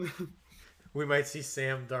 We might see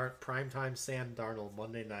primetime Sam Darnold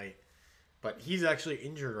Monday night. But he's actually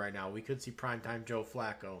injured right now. We could see primetime Joe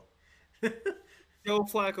Flacco. Joe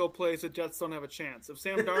Flacco plays, the Jets don't have a chance. If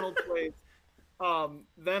Sam Darnold plays,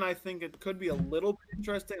 then I think it could be a little bit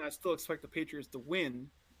interesting. I still expect the Patriots to win.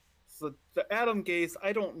 So the Adam Gase,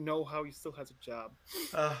 I don't know how he still has a job.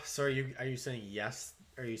 So are you saying yes?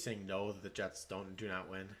 Or are you saying no that the Jets do not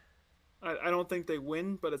win? I don't think they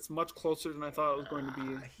win, but it's much closer than I thought it was going to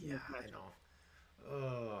be. Yeah, I know.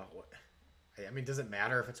 I mean, does it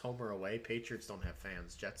matter if it's home or away? Patriots don't have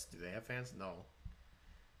fans. Jets, do they have fans? No.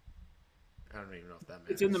 I don't even know if that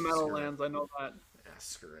matters. It's in the Meadowlands, I know that. Yeah,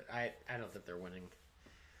 screw it. I don't think they're winning.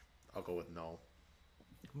 I'll go with no.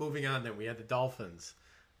 Moving on, then we had the Dolphins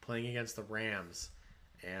playing against the Rams,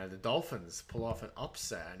 and the Dolphins pull off an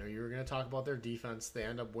upset. I know you were going to talk about their defense. They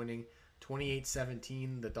end up winning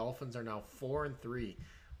 28-17. The Dolphins are now 4-3. I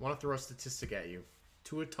want to throw a statistic at you.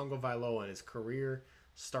 Tua Tagovailoa in his career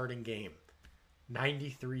starting game,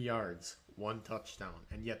 93 yards, 1 touchdown,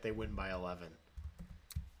 and yet they win by 11.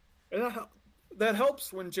 And that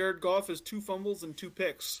helps when Jared Goff has 2 fumbles and 2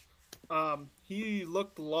 picks. He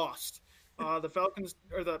looked lost. The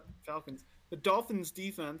Dolphins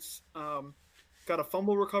defense got a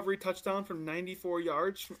fumble recovery touchdown from 94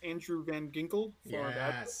 yards from Andrew Van Ginkel.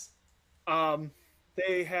 Yes.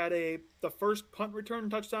 They had the first punt return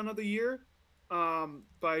touchdown of the year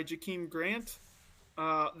by Jakeem Grant.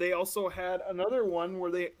 They also had another one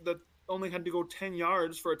where they only had to go 10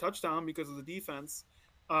 yards for a touchdown because of the defense.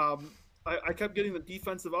 I kept getting the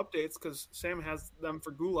defensive updates because Sam has them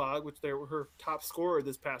for Gulag, which they were her top scorer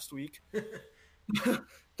this past week.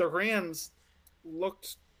 The Rams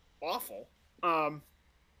looked awful.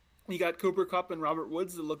 You got Cooper Kupp and Robert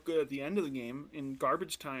Woods that looked good at the end of the game in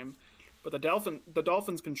garbage time, but the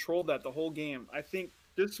Dolphins controlled that the whole game. I think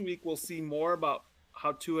this week we'll see more about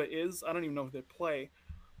how Tua is. I don't even know who they play,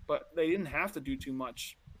 but they didn't have to do too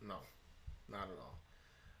much. No, not at all.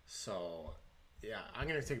 So, yeah, I'm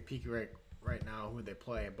going to take a peek right now who they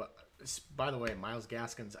play. But, by the way, Myles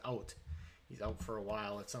Gaskin's out. He's out for a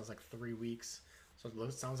while. It sounds like 3 weeks. So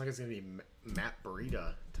it sounds like it's going to be Matt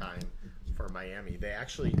Breida time for Miami. They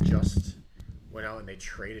actually just went out and they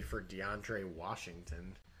traded for DeAndre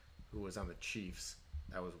Washington, who was on the Chiefs.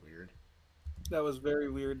 That was weird. That was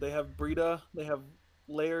very weird. They have Breida, they have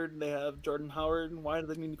Laird, they have Jordan Howard. Why do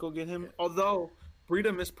they need to go get him? Although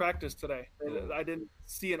Breida missed practice today. I didn't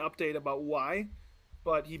see an update about why,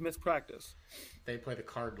 but he missed practice. They play the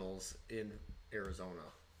Cardinals in Arizona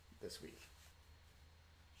this week.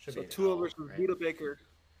 Should So be Tua versus Buda Baker.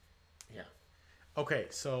 Yeah. Okay,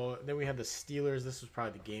 so then we have the Steelers. This was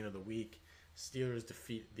probably the game of the week. Steelers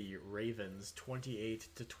defeat the Ravens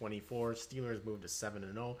 28-24. Steelers moved to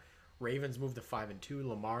 7-0. Ravens moved to 5-2.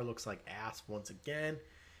 Lamar looks like ass once again.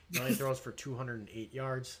 He only throws for 208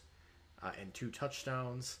 yards and 2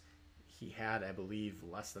 touchdowns. He had, I believe,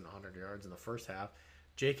 less than 100 yards in the first half.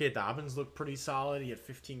 J.K. Dobbins looked pretty solid. He had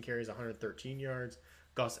 15 carries, 113 yards.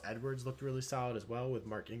 Gus Edwards looked really solid as well, with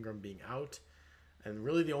Mark Ingram being out. And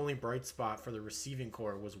really the only bright spot for the receiving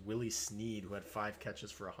core was Willie Snead, who had 5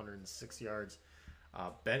 catches for 106 yards.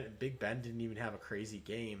 Big Ben didn't even have a crazy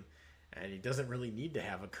game, and he doesn't really need to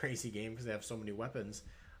have a crazy game because they have so many weapons.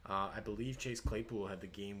 I believe Chase Claypool had the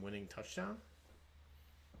game-winning touchdown.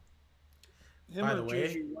 By the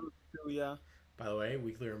way,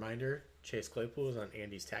 weekly reminder, Chase Claypool is on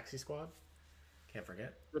Andy's taxi squad. Can't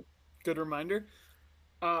forget. Good reminder.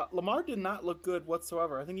 Lamar did not look good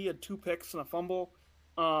whatsoever. I think he had 2 picks and a fumble.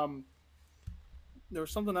 There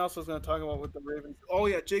was something else I was going to talk about with the Ravens. Oh,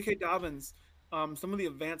 yeah, J.K. Dobbins. Some of the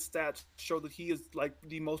advanced stats show that he is like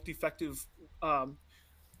the most effective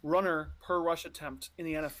runner per rush attempt in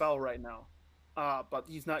the NFL right now. But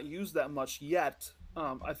he's not used that much yet.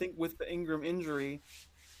 I think with the Ingram injury,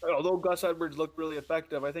 although Gus Edwards looked really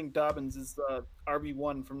effective, I think Dobbins is the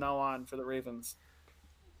RB1 from now on for the Ravens.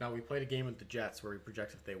 Now, we played a game with the Jets where we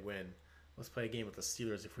project if they win. Let's play a game with the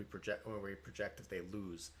Steelers if we project if they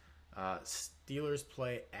lose. Steelers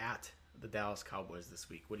play at the Dallas Cowboys this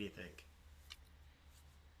week. What do you think?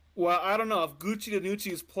 Well, I don't know. If Gucci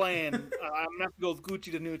Danucci is playing, I'm going to have to go with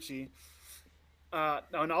Gucci Danucci.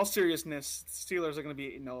 Now, in all seriousness, Steelers are going to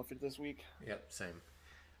be 8-0 for this week. Yep, same.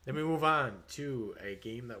 Then we move on to a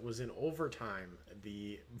game that was in overtime.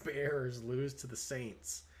 The Bears lose to the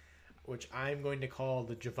Saints, which I'm going to call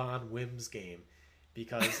the Javon Wims game.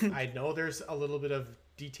 because I know there's a little bit of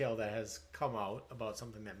detail that has come out about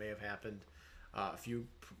something that may have happened a few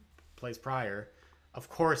plays prior. Of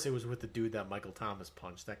course, it was with the dude that Michael Thomas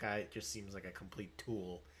punched. That guy just seems like a complete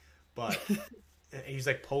tool, but he's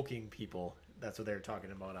like poking people. That's what they were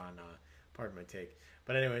talking about on Pardon My Take.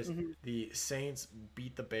 But anyways, the Saints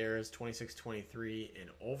beat the Bears 26-23 in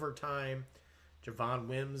overtime. Javon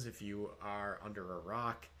Wims, if you are under a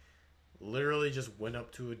rock, literally just went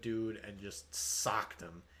up to a dude and just socked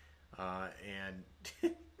him and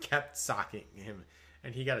kept socking him.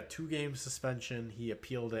 And he got a 2-game suspension. He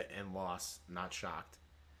appealed it and lost. Not shocked.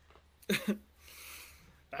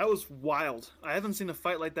 That was wild. I haven't seen a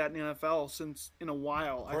fight like that in the NFL since in a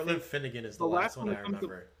while. Cortland Finnegan is the last one I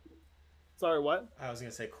remember. Sorry, what? I was going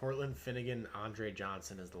to say Cortland Finnegan, Andre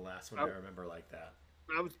Johnson is the last one I remember like that.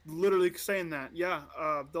 I was literally saying that. Yeah,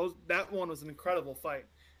 that one was an incredible fight.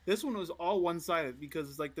 This one was all one-sided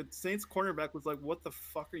because like the Saints cornerback was like, "What the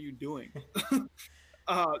fuck are you doing?"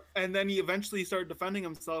 And then he eventually started defending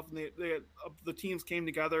himself, and the teams came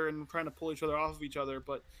together and trying to pull each other off of each other.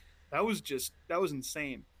 But that was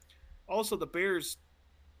insane. Also, the Bears,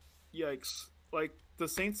 yikes! Like the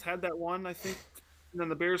Saints had that one, I think, and then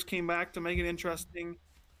the Bears came back to make it interesting,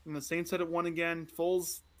 and the Saints had it one again.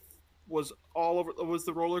 Foles was all over. It was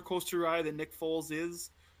the roller coaster ride that Nick Foles is.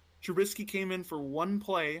 Trubisky came in for one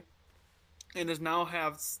play, and now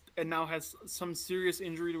has some serious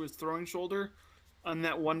injury to his throwing shoulder on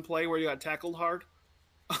that one play where he got tackled hard.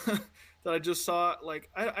 That I just saw. Like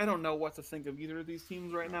I don't know what to think of either of these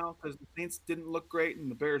teams right now because the Saints didn't look great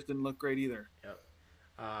and the Bears didn't look great either. Yep.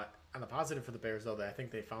 On the positive for the Bears though, I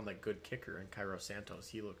think they found that good kicker in Cairo Santos.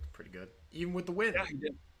 He looked pretty good, even with the wind. Yeah, he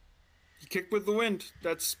did. He kicked with the wind.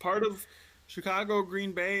 That's part of Chicago,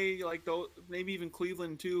 Green Bay, like maybe even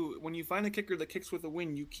Cleveland too. When you find a kicker that kicks with the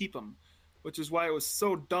wind, you keep him, which is why it was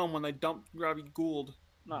so dumb when they dumped Robbie Gould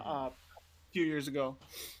a few years ago.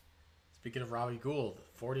 Speaking of Robbie Gould,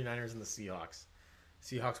 49ers and the Seahawks.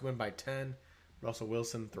 Seahawks win by 10. Russell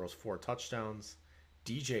Wilson throws 4 touchdowns.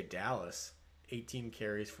 DJ Dallas, 18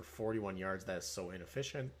 carries for 41 yards. That is so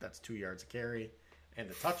inefficient. That's 2 yards a carry. And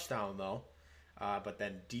the touchdown, though. But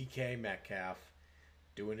then DK Metcalf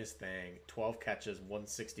doing his thing. 12 catches,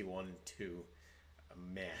 161 and 2.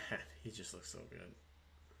 Man, he just looks so good.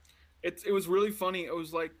 It was really funny. It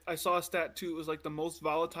was like I saw a stat too. It was like the most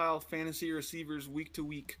volatile fantasy receivers week to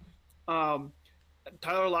week.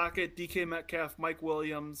 Tyler Lockett, DK Metcalf, Mike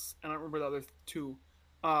Williams, and I don't remember the other 2.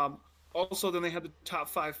 Also, then they had the top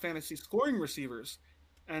 5 fantasy scoring receivers,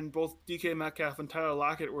 and both DK Metcalf and Tyler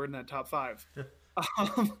Lockett were in that top 5.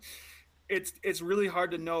 It's really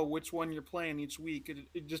hard to know which one you're playing each week.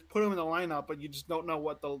 It just put them in the lineup, but you just don't know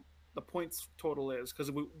what the points total is.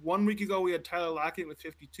 Because 1 week ago we had Tyler Lockett with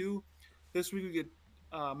 52. This week we get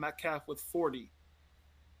Metcalf with 40.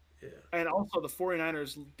 Yeah. And also the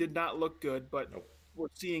 49ers did not look good, but we're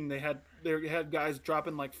seeing they had guys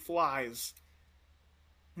dropping like flies.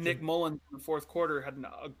 Nick Mullins in the fourth quarter had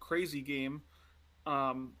a crazy game,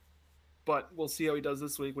 but we'll see how he does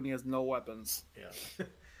this week when he has no weapons. Yeah.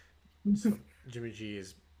 So Jimmy G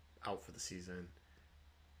is out for the season.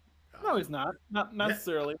 No, he's not. Not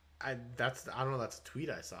necessarily. I don't know. That's a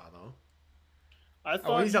tweet I saw though. I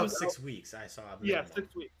thought he's out 6 weeks. I saw. Yeah,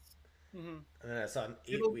 6 weeks. Mm-hmm. And then I saw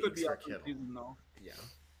 8 weeks for Kittle. Season, though. Yeah.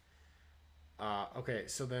 Okay,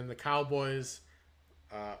 so then the Cowboys,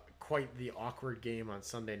 quite the awkward game on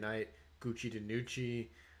Sunday night. Gucci DiNucci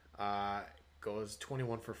goes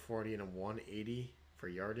 21 for 40 and a 180 for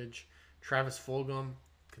yardage. Travis Fulgham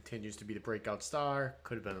continues to be the breakout star.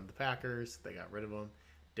 Could have been on the Packers. They got rid of him.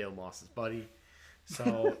 Dale Moss's buddy.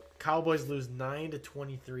 So Cowboys lose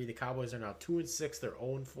 9-23. The Cowboys are now 2-6. They're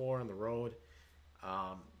 0-4 on the road.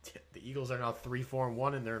 The Eagles are now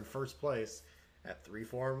 3-4-1, and they're in first place at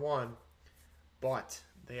 3-4-1. But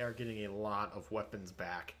they are getting a lot of weapons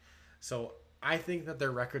back. So I think that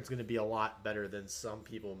their record's going to be a lot better than some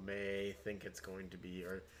people may think it's going to be.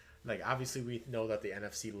 Or like obviously we know that the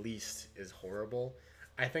NFC least is horrible.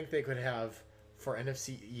 I think they could have, for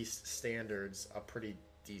NFC East standards, a pretty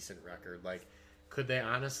decent record. Like, could they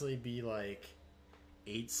honestly be like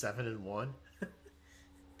 8-7-1?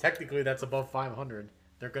 Technically, that's above 500.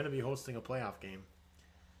 They're going to be hosting a playoff game.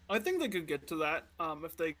 I think they could get to that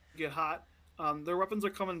if they get hot. Their weapons are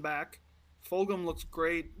coming back. Fulgham looks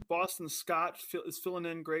great. Boston Scott is filling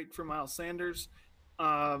in great for Miles Sanders.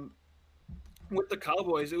 With the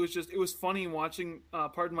Cowboys, it was funny watching,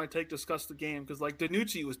 Pardon My Take, discuss the game because like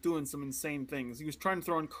DiNucci was doing some insane things. He was trying to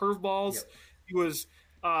throw in curveballs. Yep. He was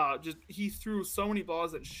he threw so many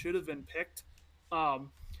balls that should have been picked.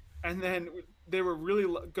 And then they were really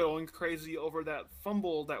going crazy over that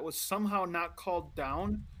fumble that was somehow not called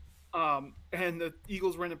down. And the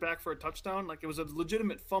Eagles ran it back for a touchdown. Like, it was a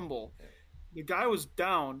legitimate fumble. The guy was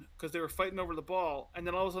down because they were fighting over the ball, and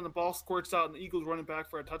then all of a sudden the ball squirts out and the Eagles running back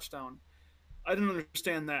for a touchdown. I didn't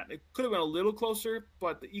understand that. It could have been a little closer,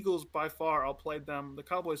 but the Eagles by far outplayed them. The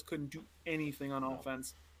Cowboys couldn't do anything on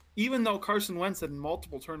offense. Even though Carson Wentz had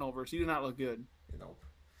multiple turnovers, he did not look good. Nope.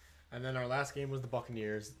 And then our last game was the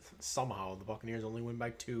Buccaneers. Somehow the Buccaneers only win by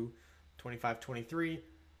 2, 25-23.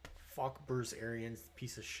 Fuck Bruce Arians,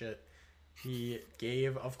 piece of shit. He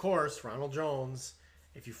gave, of course, Ronald Jones,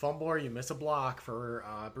 if you fumble or you miss a block for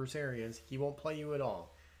Bruce Arians, he won't play you at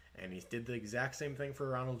all. And he did the exact same thing for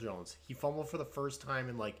Ronald Jones. He fumbled for the first time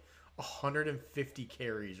in like 150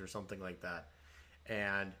 carries or something like that.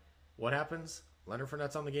 And what happens? Leonard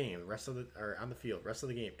Fournette's on the field, rest of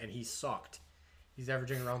the game, and he sucked. He's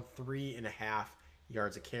averaging around 3.5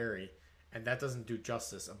 yards a carry, and that doesn't do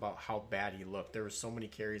justice about how bad he looked. There were so many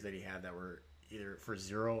carries that he had that were either for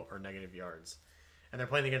 0 or negative yards. And they're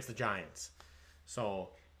playing against the Giants. So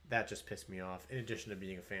that just pissed me off, in addition to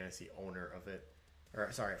being a fantasy owner of it.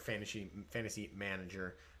 Fantasy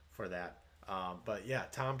manager for that. But yeah,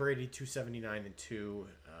 Tom Brady, 279-2.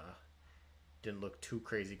 Didn't look too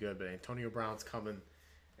crazy good, but Antonio Brown's coming.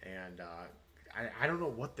 And I don't know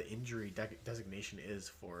what the injury designation is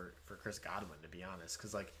for Chris Godwin, to be honest.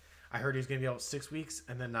 Because, like, I heard he was going to be out 6 weeks,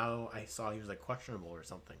 and then now I saw he was, like, questionable or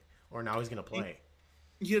something. Or now he's going to play.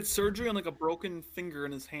 He had surgery on, like, a broken finger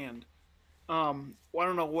in his hand. Well, I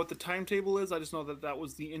don't know what the timetable is. I just know that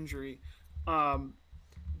was the injury.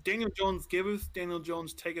 Daniel Jones giveth, Daniel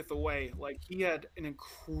Jones taketh away. Like, he had an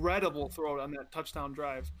incredible throw on that touchdown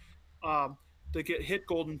drive. To get hit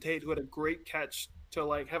Golden Tate, who had a great catch to,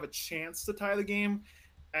 like, have a chance to tie the game,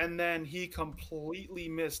 and then he completely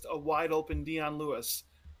missed a wide open Dion Lewis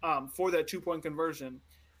for that 2-point conversion.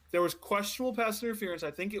 There was questionable pass interference.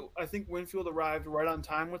 I think Winfield arrived right on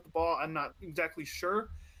time with the ball. I'm not exactly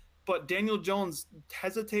sure, but Daniel Jones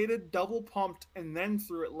hesitated, double pumped, and then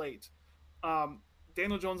threw it late.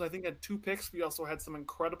 Daniel Jones, I think, had 2 picks. We also had some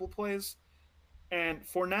incredible plays. And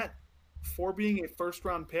Fournette, for being a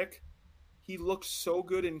first-round pick, he looked so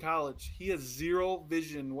good in college. He has 0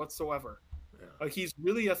 vision whatsoever. Yeah. Like, he's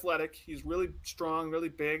really athletic. He's really strong, really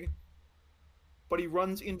big. But he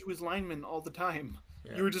runs into his linemen all the time.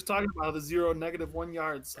 Yeah. You were just talking about the 0, -1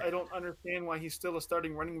 yards. I don't understand why he's still a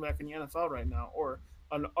starting running back in the NFL right now, or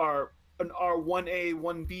an R1A,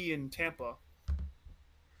 1B in Tampa.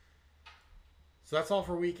 So that's all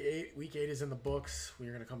for week 8. Week 8 is in the books.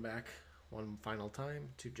 We're going to come back one final time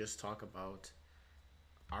to just talk about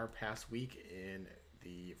our past week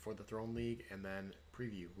for the Throne League, and then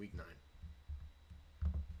preview week 9.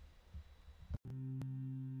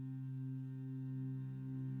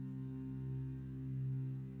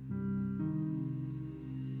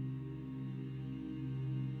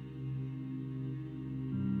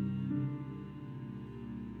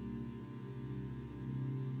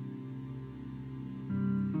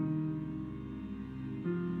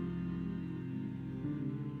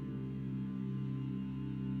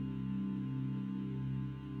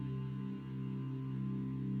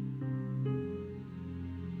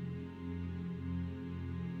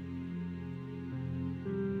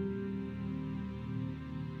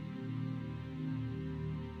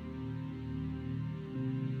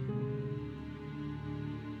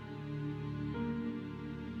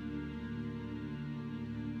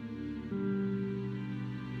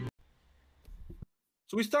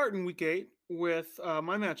 So we start in week 8 with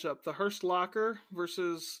my matchup, the Hurst Locker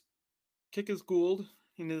versus Kickus Gould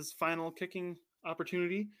in his final kicking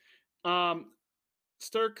opportunity.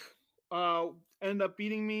 Stirk ended up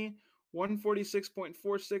beating me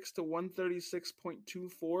 146.46 to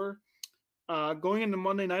 136.24. Going into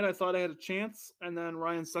Monday night, I thought I had a chance, and then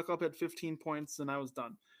Ryan Suckup had 15 points, and I was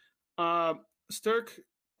done. Stirk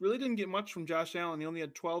really didn't get much from Josh Allen. He only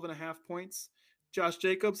had 12.5 points. Josh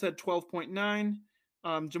Jacobs had 12.9.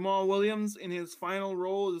 Jamal Williams, in his final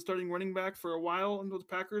role as a starting running back for a while with the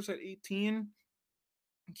Packers, had 18.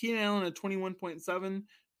 Keenan Allen had 21.7.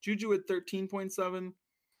 Juju had 13.7.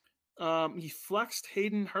 He flexed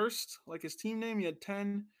Hayden Hurst, like his team name. He had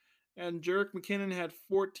 10. And Jerick McKinnon had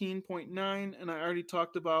 14.9. And I already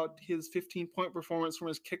talked about his 15-point performance from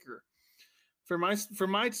his kicker. For my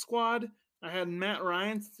squad, I had Matt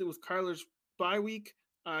Ryan, since it was Kyler's bye week.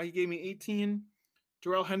 He gave me 18.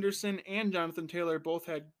 Darrell Henderson and Jonathan Taylor both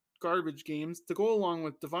had garbage games to go along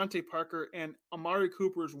with Devontae Parker and Amari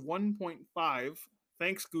Cooper's 1.5.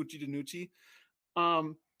 Thanks, Gucci Danucci.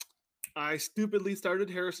 I stupidly started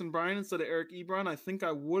Harrison Bryant instead of Eric Ebron. I think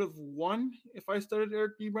I would have won if I started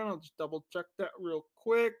Eric Ebron. I'll just double check that real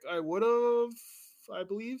quick. I would have, I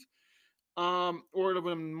believe. Or it would have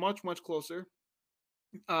been much, much closer.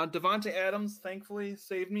 Devontae Adams, thankfully,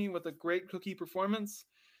 saved me with a great cookie performance.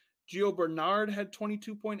 Gio Bernard had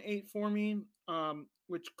 22.8 for me,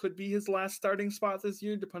 which could be his last starting spot this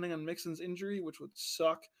year, depending on Mixon's injury, which would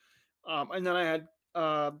suck. And then I had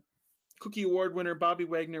Cookie Award winner Bobby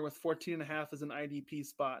Wagner with 14.5 as an IDP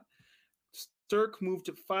spot. Stirk moved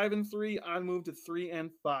to 5-3. I moved to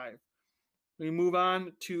 3-5. We move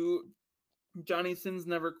on to Johnny Sins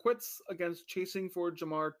Never Quits against Chasing for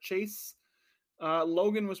Jamar Chase.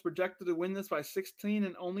 Logan was projected to win this by 16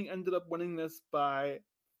 and only ended up winning this by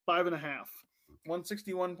 5.5.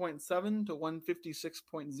 161.7 to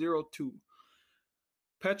 156.02.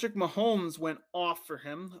 Patrick Mahomes went off for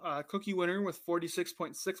him. Cookie winner with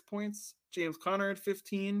 46.6 points. James Conner at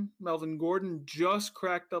 15. Melvin Gordon just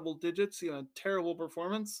cracked double digits. He had a terrible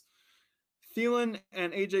performance. Thielen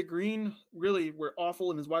and AJ Green really were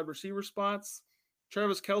awful in his wide receiver spots.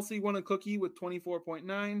 Travis Kelce won a cookie with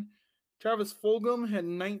 24.9. Travis Fulgham had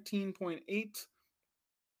 19.8.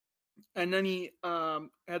 And then he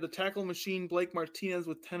had the tackle machine Blake Martinez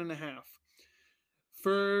with 10.5.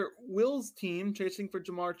 For Will's team, Chasing for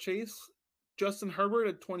Jamar Chase, Justin Herbert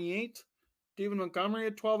at 28, David Montgomery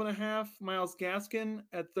at 12.5, Myles Gaskin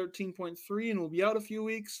at 13.3 and will be out a few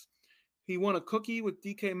weeks. He won a cookie with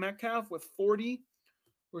DK Metcalf with 40.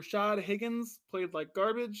 Rashad Higgins played like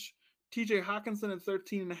garbage. TJ Hawkinson at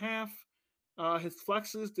 13.5. His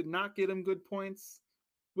flexes did not get him good points.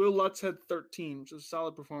 Will Lutz had 13, which is a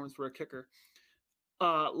solid performance for a kicker.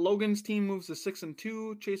 Logan's team moves to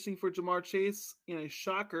 6-2, Chasing for Jamar Chase, in a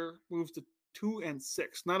shocker, moves to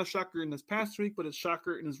 2-6. Not a shocker in this past week, but a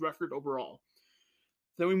shocker in his record overall.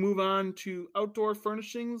 Then we move on to Outdoor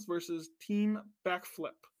Furnishings versus Team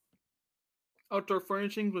Backflip. Outdoor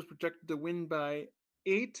Furnishings was projected to win by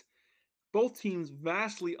 8. Both teams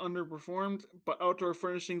vastly underperformed, but Outdoor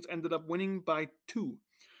Furnishings ended up winning by 2.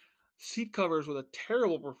 Seat covers with a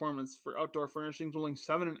terrible performance for Outdoor Furnishings, only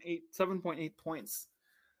 7.8 points.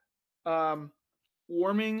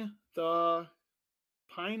 Warming the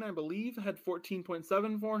Pine, I believe, had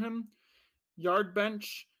 14.7 for him. Yard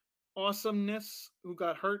Bench, Awesomeness, who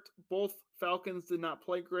got hurt. Both Falcons did not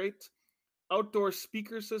play great. Outdoor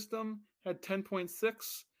Speaker System had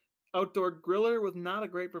 10.6. Outdoor Griller with not a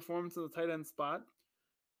great performance in the tight end spot.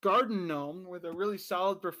 Garden Gnome with a really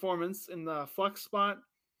solid performance in the flex spot.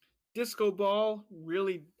 Disco Ball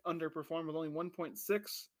really underperformed with only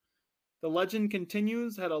 1.6. The Legend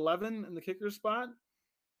Continues had 11 in the kicker spot.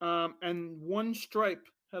 And One Stripe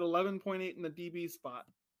had 11.8 in the DB spot.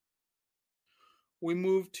 We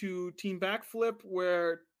move to Team Backflip,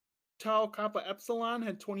 where Tau Kappa Epsilon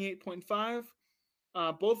had 28.5.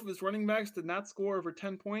 Both of his running backs did not score over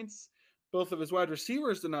 10 points. Both of his wide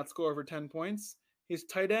receivers did not score over 10 points. His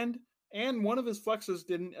tight end and one of his flexes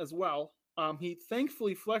didn't as well. He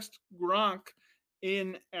thankfully flexed Gronk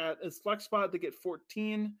in at his flex spot to get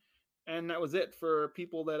 14, and that was it for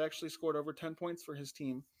people that actually scored over 10 points for his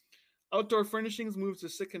team. Outdoor Furnishings moves to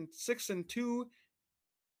 6-2.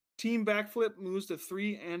 Team Backflip moves to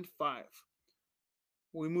 3-5.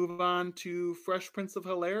 We move on to Fresh Prince of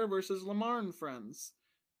Hilaire versus Lamar and Friends.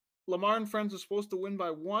 Lamar and Friends was supposed to win by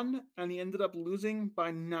 1, and he ended up losing by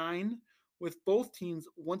 9, with both teams,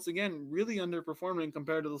 once again, really underperforming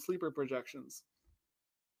compared to the sleeper projections.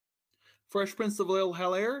 Fresh Prince of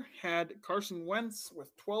Hilaire had Carson Wentz with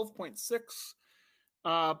 12.6.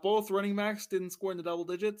 Both running backs didn't score in the double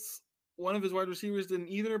digits. One of his wide receivers didn't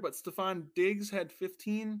either, but Stephon Diggs had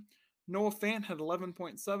 15. Noah Fant had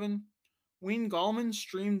 11.7. Wayne Gallman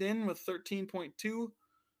streamed in with 13.2.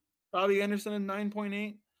 Robbie Anderson had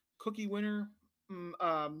 9.8. Cookie winner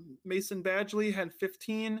Mason Badgley had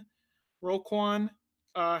 15. Roquan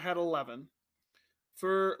had 11.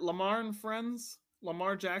 For Lamar and Friends,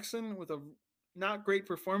 Lamar Jackson with a not great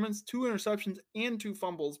performance, 2 interceptions and 2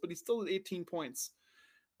 fumbles, but he still had 18 points.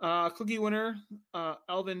 Cookie winner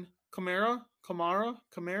Alvin Kamara,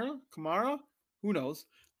 who knows,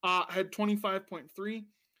 had 25.3.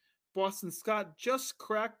 Boston Scott just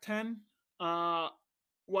cracked 10.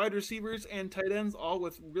 Wide receivers and tight ends all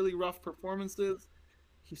with really rough performances.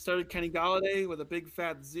 He started Kenny Golladay with a big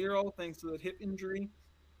fat 0 thanks to that hip injury.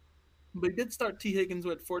 But he did start T. Higgins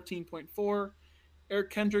with 14.4.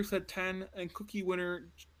 Eric Kendricks had 10. And cookie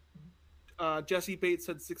winner Jesse Bates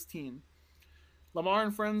had 16. Lamar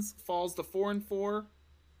and Friends falls to 4-4.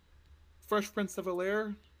 Fresh Prince of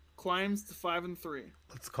Hilaire climbs to 5-3.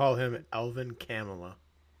 Let's call him Alvin Kamala.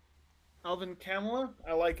 Alvin Kamala?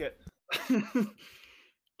 I like it.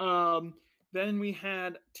 Then we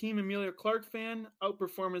had Team Amelia Clark fan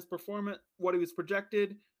outperform his what he was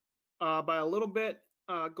projected by a little bit.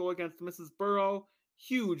 Go against Mrs. Burrow.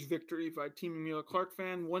 Huge victory by Team Amelia Clark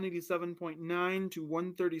fan, 187.9 to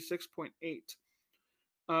 136.8.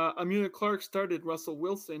 Amelia Clark started Russell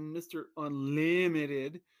Wilson, Mr.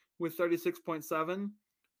 Unlimited, with 36.7.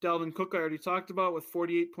 Dalvin Cook, I already talked about, with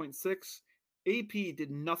 48.6. AP did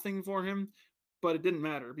nothing for him, but it didn't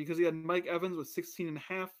matter because he had Mike Evans with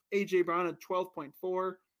 16.5. AJ Brown had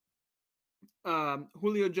 12.4.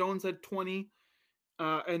 Julio Jones had 20.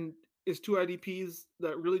 And his two IDPs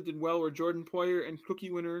that really did well were Jordan Poyer and cookie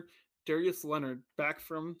winner Darius Leonard, back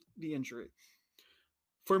from the injury.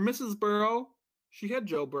 For Mrs. Burrow, she had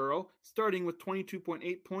Joe Burrow, starting with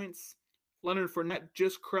 22.8 points. Leonard Fournette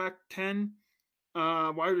just cracked 10.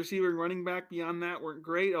 Wide receiver and running back beyond that weren't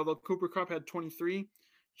great, although Cooper Kupp had 23.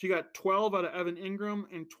 She got 12 out of Evan Ingram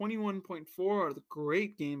and 21.4 out of the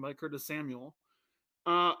great game by Curtis Samuel.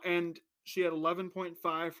 And she had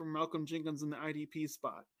 11.5 from Malcolm Jenkins in the IDP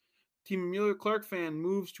spot. Team Amelia Clark fan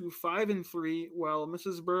moves to 5-3, while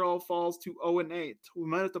Mrs. Burrow falls to 0-8. We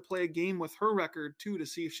might have to play a game with her record too to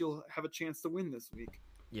see if she'll have a chance to win this week.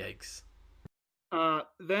 Yikes.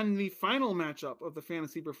 Then the final matchup of the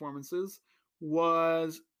fantasy performances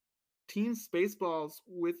was Team Spaceballs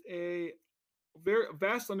with a very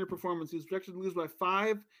vast underperformance. He was projected to lose by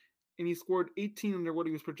 5, and he scored 18 under what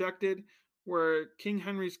he was projected, where King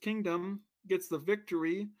Henry's Kingdom gets the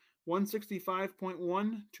victory,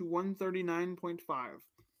 165.1 to 139.5.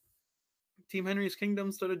 Team Henry's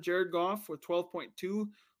Kingdom started Jared Goff with 12.2. We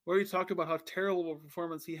already talked about how terrible a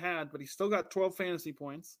performance he had, but he still got 12 fantasy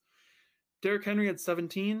points. Derrick Henry had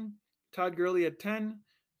 17. Todd Gurley had 10.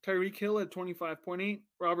 Tyreek Hill had 25.8.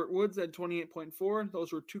 Robert Woods had 28.4.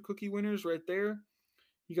 Those were two cookie winners right there.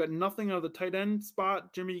 You got nothing out of the tight end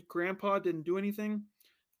spot. Jimmy Grandpa didn't do anything.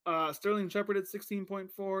 Sterling Shepard at 16.4,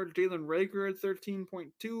 Jalen Reagor at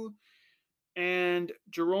 13.2, and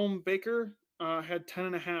Jerome Baker had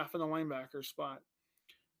 10.5 in the linebacker spot.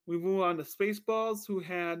 We move on to Spaceballs, who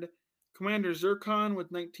had Commander Zircon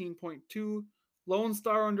with 19.2, Lone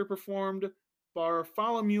Star underperformed,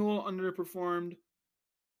 Bartholomew underperformed,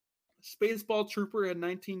 Spaceball Trooper had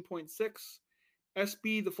 19.6,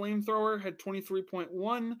 SB the Flamethrower had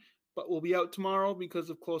 23.1, but will be out tomorrow because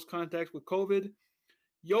of close contact with COVID.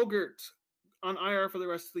 Yogurt on IR for the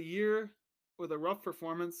rest of the year with a rough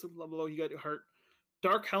performance. Below, you got hurt.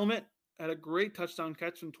 Dark Helmet had a great touchdown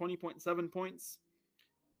catch from 20.7 points.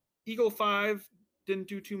 Eagle 5 didn't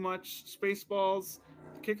do too much. Spaceballs,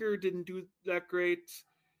 the kicker didn't do that great.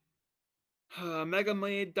 Mega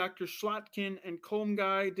Maid, Dr. Schlotkin, and Comb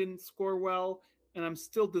Guy didn't score well. And I'm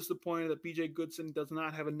still disappointed that BJ Goodson does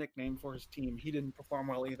not have a nickname for his team. He didn't perform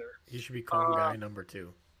well either. He should be called guy number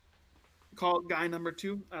 2. Call guy number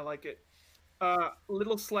 2. I like it.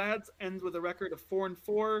 Little Slads ends with a record of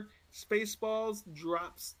 4-4. Spaceballs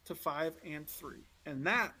drops to 5-3. And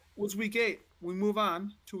that was week 8. We move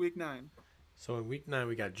on to week 9. So in week 9,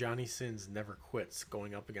 we got Johnny Sins Never Quits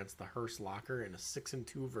going up against the Hearst Locker in a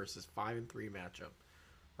 6-2 versus 5-3 matchup.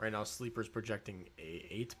 Right now, Sleeper's projecting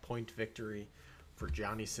a 8-point victory for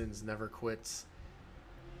Johnny Sins Never Quits.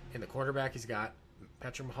 In the quarterback, he's got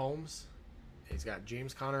Patrick Mahomes. He's got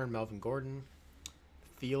James Conner and Melvin Gordon,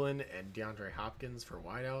 Thielen and DeAndre Hopkins for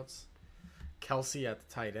wideouts, Kelsey at the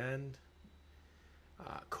tight end,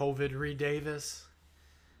 COVID Reed Davis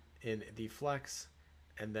in the flex,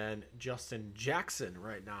 and then Justin Jackson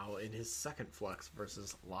right now in his second flex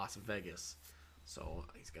versus Las Vegas. So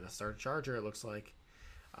he's going to start a Charger, it looks like.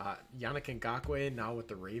 Yannick Ngakoue now with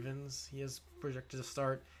the Ravens. He is projected to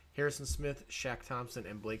start. Harrison Smith, Shaq Thompson,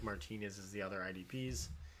 and Blake Martinez is the other IDPs.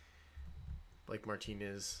 Blake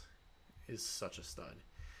Martinez is such a stud.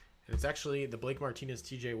 And it's actually the Blake Martinez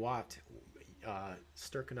TJ Watt.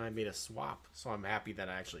 Stirk and I made a swap, so I'm happy that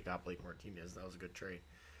I actually got Blake Martinez. That was a good trade.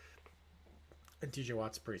 And TJ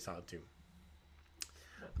Watt's pretty solid too.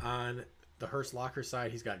 On the Hearst Locker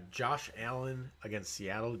side, he's got Josh Allen against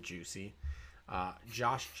Seattle, juicy.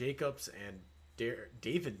 Josh Jacobs and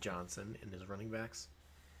David Johnson in his running backs.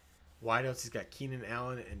 Wideouts, he's got Keenan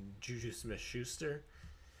Allen and Juju Smith-Schuster.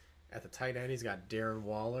 At the tight end, he's got Darren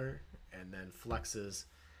Waller, and then flexes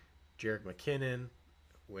Jerick McKinnon,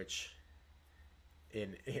 which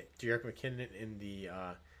Jerick McKinnon in the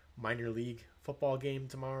minor league football game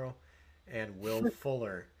tomorrow, and Will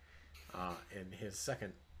Fuller in his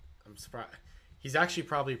second. I'm surprised. He's actually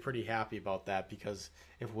probably pretty happy about that because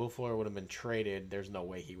if Will Fuller would have been traded, there's no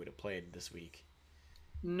way he would have played this week.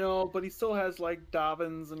 No, but he still has like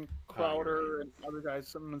Dobbins and Crowder and other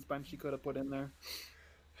guys on his bench he could have put in there.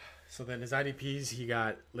 So then his IDPs, he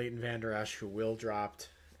got Leighton Vander Esch, who Will dropped,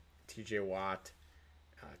 T.J. Watt,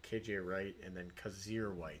 K.J. Wright, and then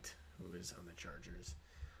Kazir White, who is on the Chargers.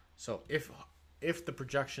 So if the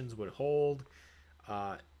projections would hold,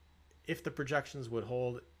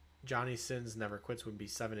 Johnny Sins Never Quits would be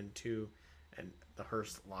 7-2, and the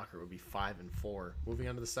Hurst Locker would be 5-4. Moving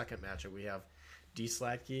on to the second matchup, we have D.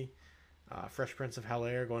 Slatke, Fresh Prince of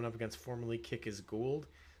Bel-Air going up against formerly Kick is Gould.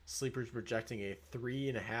 Sleepers projecting a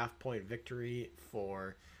 3.5-point victory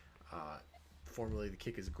for formerly the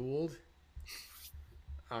Kick is Gould.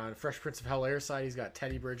 On Fresh Prince of Bel-Air side, he's got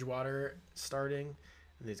Teddy Bridgewater starting,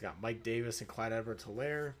 and he's got Mike Davis and Clyde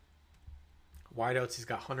Edwards-Helaire. Wideouts, he's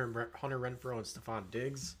got Hunter Renfrow and Stephon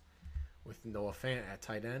Diggs, with Noah Fant at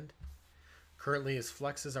tight end. Currently, his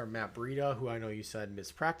flexes are Matt Breida, who I know you said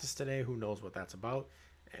missed practice today. Who knows what that's about?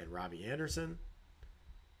 And Robbie Anderson.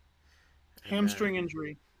 Hamstring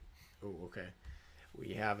injury. Oh, okay.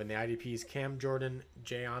 We have in the IDPs Cam Jordan,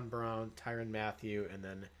 Jayon Brown, Tyrann Mathieu, and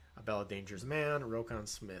then Abella Danger's Man, Roquan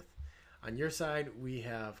Smith. On your side, we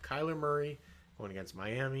have Kyler Murray going against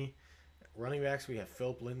Miami. Running backs, we have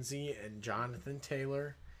Philip Lindsay and Jonathan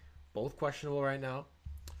Taylor, both questionable right now.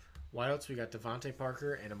 Wideouts, we got Devontae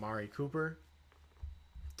Parker and Amari Cooper.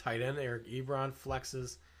 Tight end, Eric Ebron,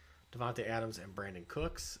 flexes, Devontae Adams and Brandon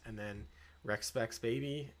Cooks. And then Rex Specs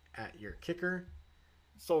Baby at your kicker.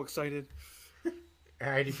 So excited.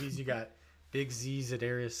 IDPs, you got Big Z,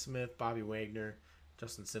 Zadarius Smith, Bobby Wagner,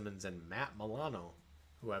 Justin Simmons, and Matt Milano,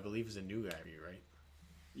 who I believe is a new guy to you, right?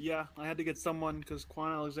 Yeah, I had to get someone because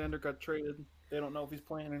Quan Alexander got traded. They don't know if he's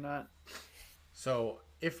playing or not. So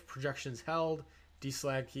if projections held, D.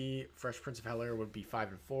 Sladkey, Fresh Prince of Bel-Air would be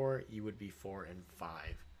 5-4. You would be 4-5.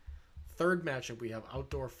 Third matchup, we have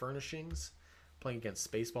Outdoor Furnishings playing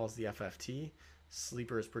against Spaceballs, the FFT.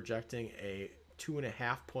 Sleeper is projecting a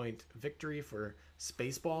 2.5-point victory for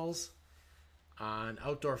Spaceballs. On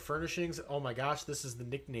Outdoor Furnishings, oh my gosh, this is the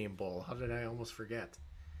nickname bowl. How did I almost forget?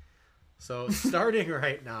 So starting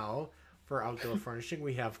right now for Outdoor Furnishing,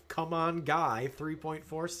 we have Come On Guy,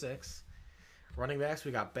 3.46. Running backs,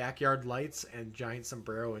 we got Backyard Lights and Giant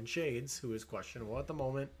Sombrero and Shades, who is questionable at the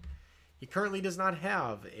moment. He currently does not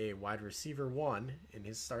have a wide receiver 1 in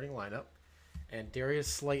his starting lineup. And Darius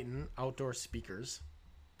Slayton, Outdoor Speakers.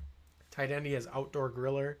 Tight end, he has Outdoor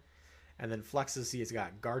Griller. And then flexes, he has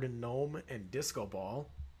got Garden Gnome and Disco Ball.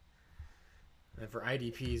 And for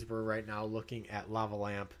IDPs, we're right now looking at Lava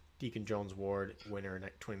Lamp, Deacon Jones Ward, winner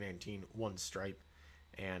 2019, one stripe,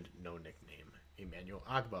 and no nickname, Emmanuel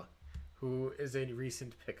Agba, who is a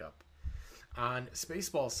recent pickup. On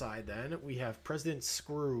Spaceball side, then, we have President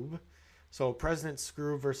Scroob. So President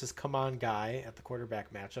Scroob versus Come On Guy at the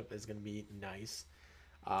quarterback matchup is going to be nice.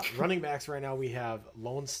 Running backs right now, we have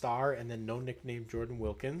Lone Star and then no nickname Jordan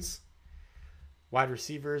Wilkins. Wide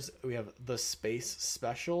receivers, we have The Space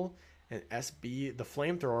Special and SB, the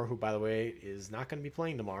Flamethrower, who, by the way, is not going to be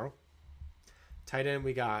playing tomorrow. Tight end,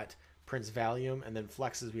 we got Prince Valium, and then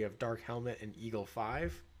flexes, we have Dark Helmet and Eagle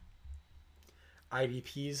 5.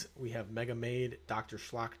 IDPs, we have Mega Maid, Dr.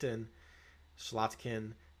 Schlotkin,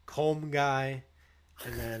 Comb Guy,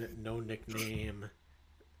 and then no nickname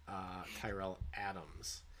Tyrell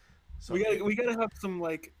Adams. So we gotta have some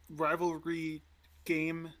like rivalry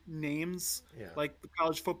game names, like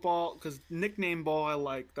college football, because nickname ball I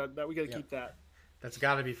like that we gotta keep that. That's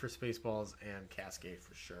got to be for Spaceballs and Cascade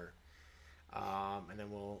for sure. And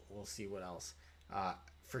then we'll see what else.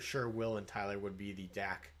 For sure, Will and Tyler would be the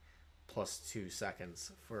Dak plus 2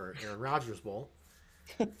 seconds for Aaron Rodgers Bowl.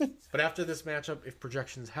 But after this matchup, if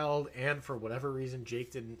projections held and for whatever reason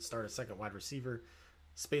Jake didn't start a second wide receiver,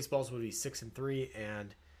 Spaceballs would be 6-3,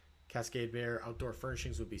 and Cascade Bear Outdoor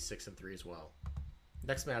Furnishings would be 6-3 as well.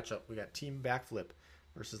 Next matchup, we got Team Backflip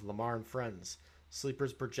versus Lamar and Friends.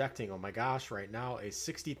 Sleepers projecting, oh my gosh, right now a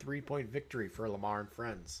 63-point victory for Lamar and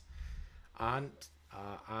Friends. On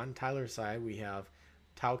Tyler's side, we have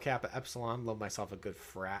Tau Kappa Epsilon, love myself a good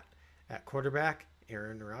frat, at quarterback,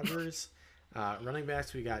 Aaron Rodgers. Running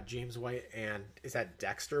backs, we got James White and is that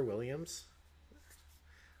Dexter Williams?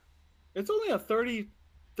 It's only a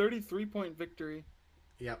 33-point victory.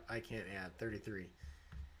 Yep, I can't add 33.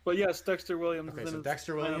 But yes, Dexter Williams. Okay, so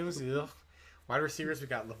Dexter Williams. Wide receivers, we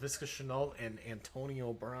got LaVisca Chenault and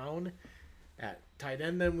Antonio Brown. At tight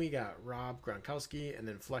end, then we got Rob Gronkowski, and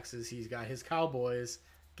then flexes, he's got his Cowboys,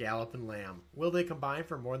 Gallup and Lamb. Will they combine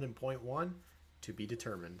for more than 0.1? To be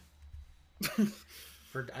determined.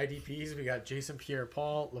 For IDPs, we got Jason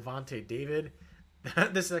Pierre-Paul, Levante David.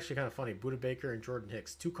 This is actually kind of funny. Buda Baker and Jordan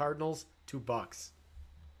Hicks. 2 Cardinals, 2 Bucks.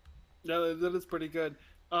 Yeah, that is pretty good.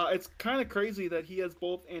 It's kind of crazy that he has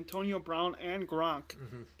both Antonio Brown and Gronk,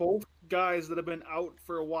 both guys that have been out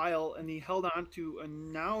for a while, and he held on to,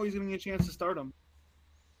 and now he's getting a chance to start them.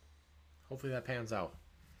 hopefully that pans out.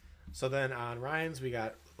 So then on Ryan's, we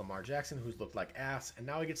got Lamar Jackson, who's looked like ass, and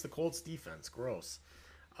now he gets the Colts defense. Gross.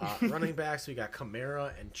 Running backs, we got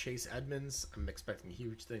Kamara and Chase Edmonds. I'm expecting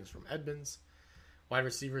huge things from Edmonds. Wide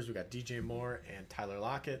receivers, we got DJ Moore and Tyler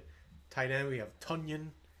Lockett. Tight end, we have Tunyon.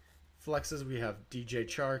 Flexes, we have DJ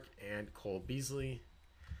Chark and Cole Beasley.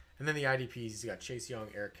 And then the IDPs, you got Chase Young,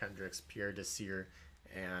 Eric Kendricks, Pierre Desir,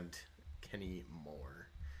 and Kenny Moore.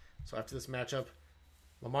 So after this matchup,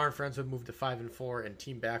 Lamar and friends would move to 5-4, and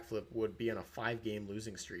Team Backflip would be on a 5-game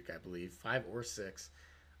losing streak, I believe, 5 or 6,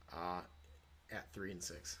 at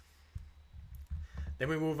 3-6. Then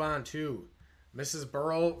we move on to Mrs.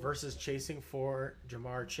 Burrow versus Chasing for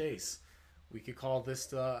Jamar Chase. We could call this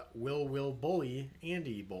the Will Bully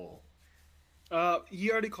Andy Bowl.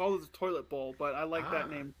 He already called it the Toilet Bowl, but I like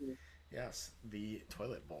that name too. Yes, the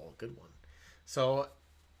Toilet Bowl, good one. So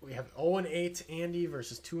we have 0-8 Andy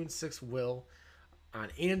versus 2-6 Will. On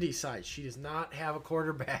Andy's side, she does not have a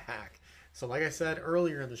quarterback. So like I said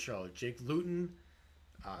earlier in the show, Jake Luton,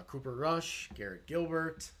 Cooper Rush, Garrett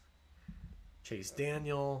Gilbert, Chase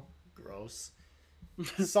Daniel, gross.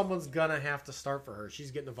 Someone's gonna have to start for her.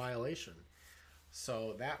 She's getting a violation.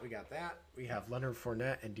 So we got that. We have Leonard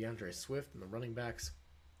Fournette and DeAndre Swift in the running backs.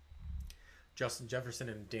 Justin Jefferson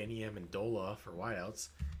and Danny Amendola for wideouts.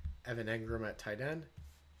 Evan Engram at tight end.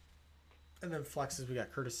 And then flexes, we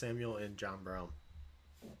got Curtis Samuel and John Brown.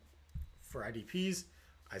 For IDPs,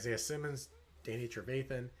 Isaiah Simmons, Danny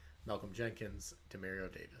Trevathan, Malcolm Jenkins, Demario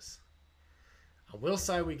Davis. On Will's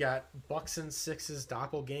side, we got Bucks and Sixes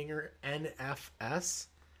Doppelganger NFS.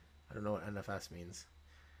 I don't know what NFS means.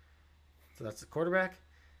 So that's the quarterback.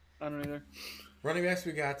 I don't either. Running backs,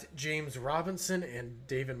 we got James Robinson and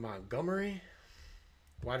David Montgomery.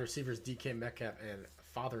 Wide receivers, DK Metcalf and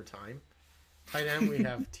Father Time. Tight end, we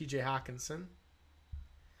have TJ Hawkinson.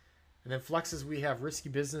 And then flexes, we have Risky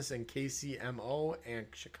Business and KCMO and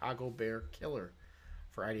Chicago Bear Killer.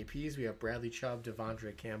 For IDPs, we have Bradley Chubb,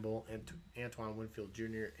 Devondre Campbell, and Antoine Winfield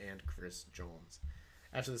Jr. and Chris Jones.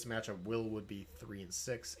 After this matchup, Will would be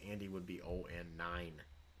 3-6, Andy would be 0-9.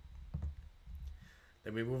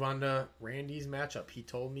 Then we move on to Randy's matchup. He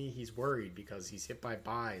told me he's worried because he's hit by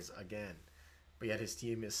buys again, but yet his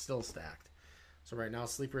team is still stacked. So right now,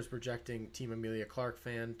 Sleeper is projecting Team Amelia Clark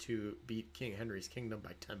fan to beat King Henry's Kingdom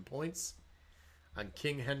by 10 points. On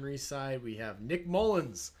King Henry's side, we have Nick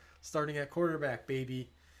Mullins starting at quarterback, baby.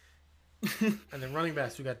 And then running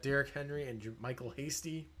backs, we got Derrick Henry and Michael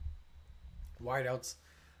Hasty. Wideouts,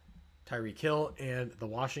 Tyreek Hill and the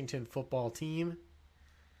Washington football team.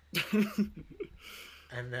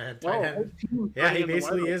 And then tight end. Yeah, he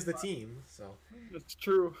basically is the team. So That's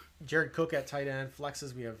true. Jared Cook at tight end.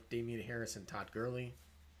 Flexes, we have Damian Harris and Todd Gurley.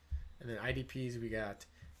 And then IDPs, we got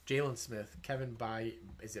Jalen Smith, Kevin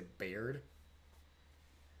is it Bayard?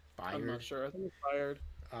 I'm not sure. I think it's Bayard.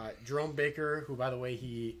 Jerome Baker, who, by the way,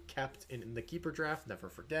 he kept in the keeper draft, never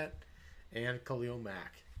forget. And Khalil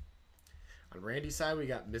Mack. On Randy's side, we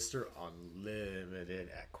got Mr. Unlimited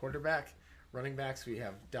at quarterback. Running backs, we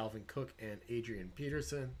have Dalvin Cook and Adrian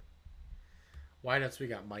Peterson. Wideouts, we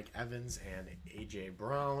got Mike Evans and A.J.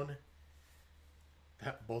 Brown.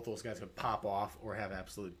 Both those guys could pop off or have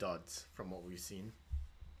absolute duds from what we've seen.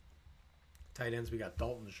 Tight ends, we got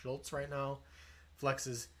Dalton Schultz right now.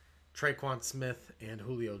 Flexes, Traquan Smith and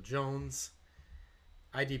Julio Jones.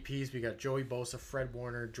 IDPs, we got Joey Bosa, Fred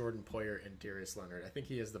Warner, Jordan Poyer, and Darius Leonard. I think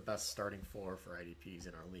he is the best starting floor for IDPs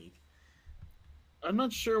in our league. I'm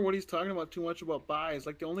not sure what he's talking about too much about buys.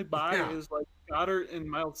 Like, the only buy is, like, Goddard and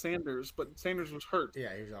Miles Sanders, but Sanders was hurt.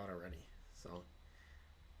 Yeah, he was out already. So,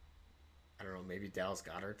 I don't know, maybe Dallas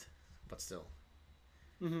Goddard, but still.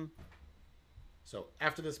 Mm-hmm. So,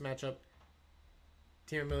 after this matchup,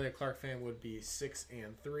 Team Amelia Clark fan would be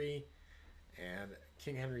 6-3, and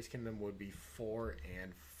King Henry's Kingdom would be 4-5.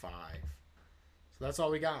 So that's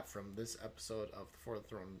all we got from this episode of the For the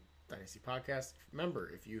Throne Dynasty podcast.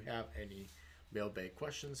 Remember, if you have any mailbag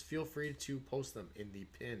questions, feel free to post them in the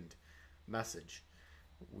pinned message.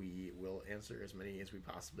 We will answer as many as we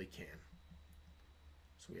possibly can.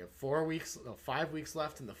 So we have 5 weeks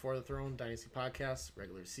left in the For the Throne Dynasty podcast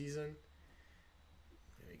regular season.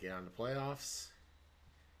 We get on to playoffs.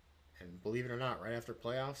 And believe it or not, right after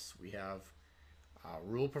playoffs, we have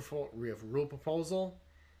rule proposal,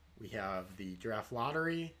 we have the draft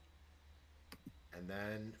lottery, and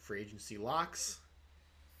then free agency locks.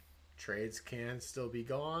 Trades can still be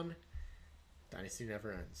gone. Dynasty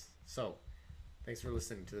never ends. So, thanks for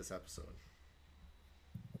listening to this episode.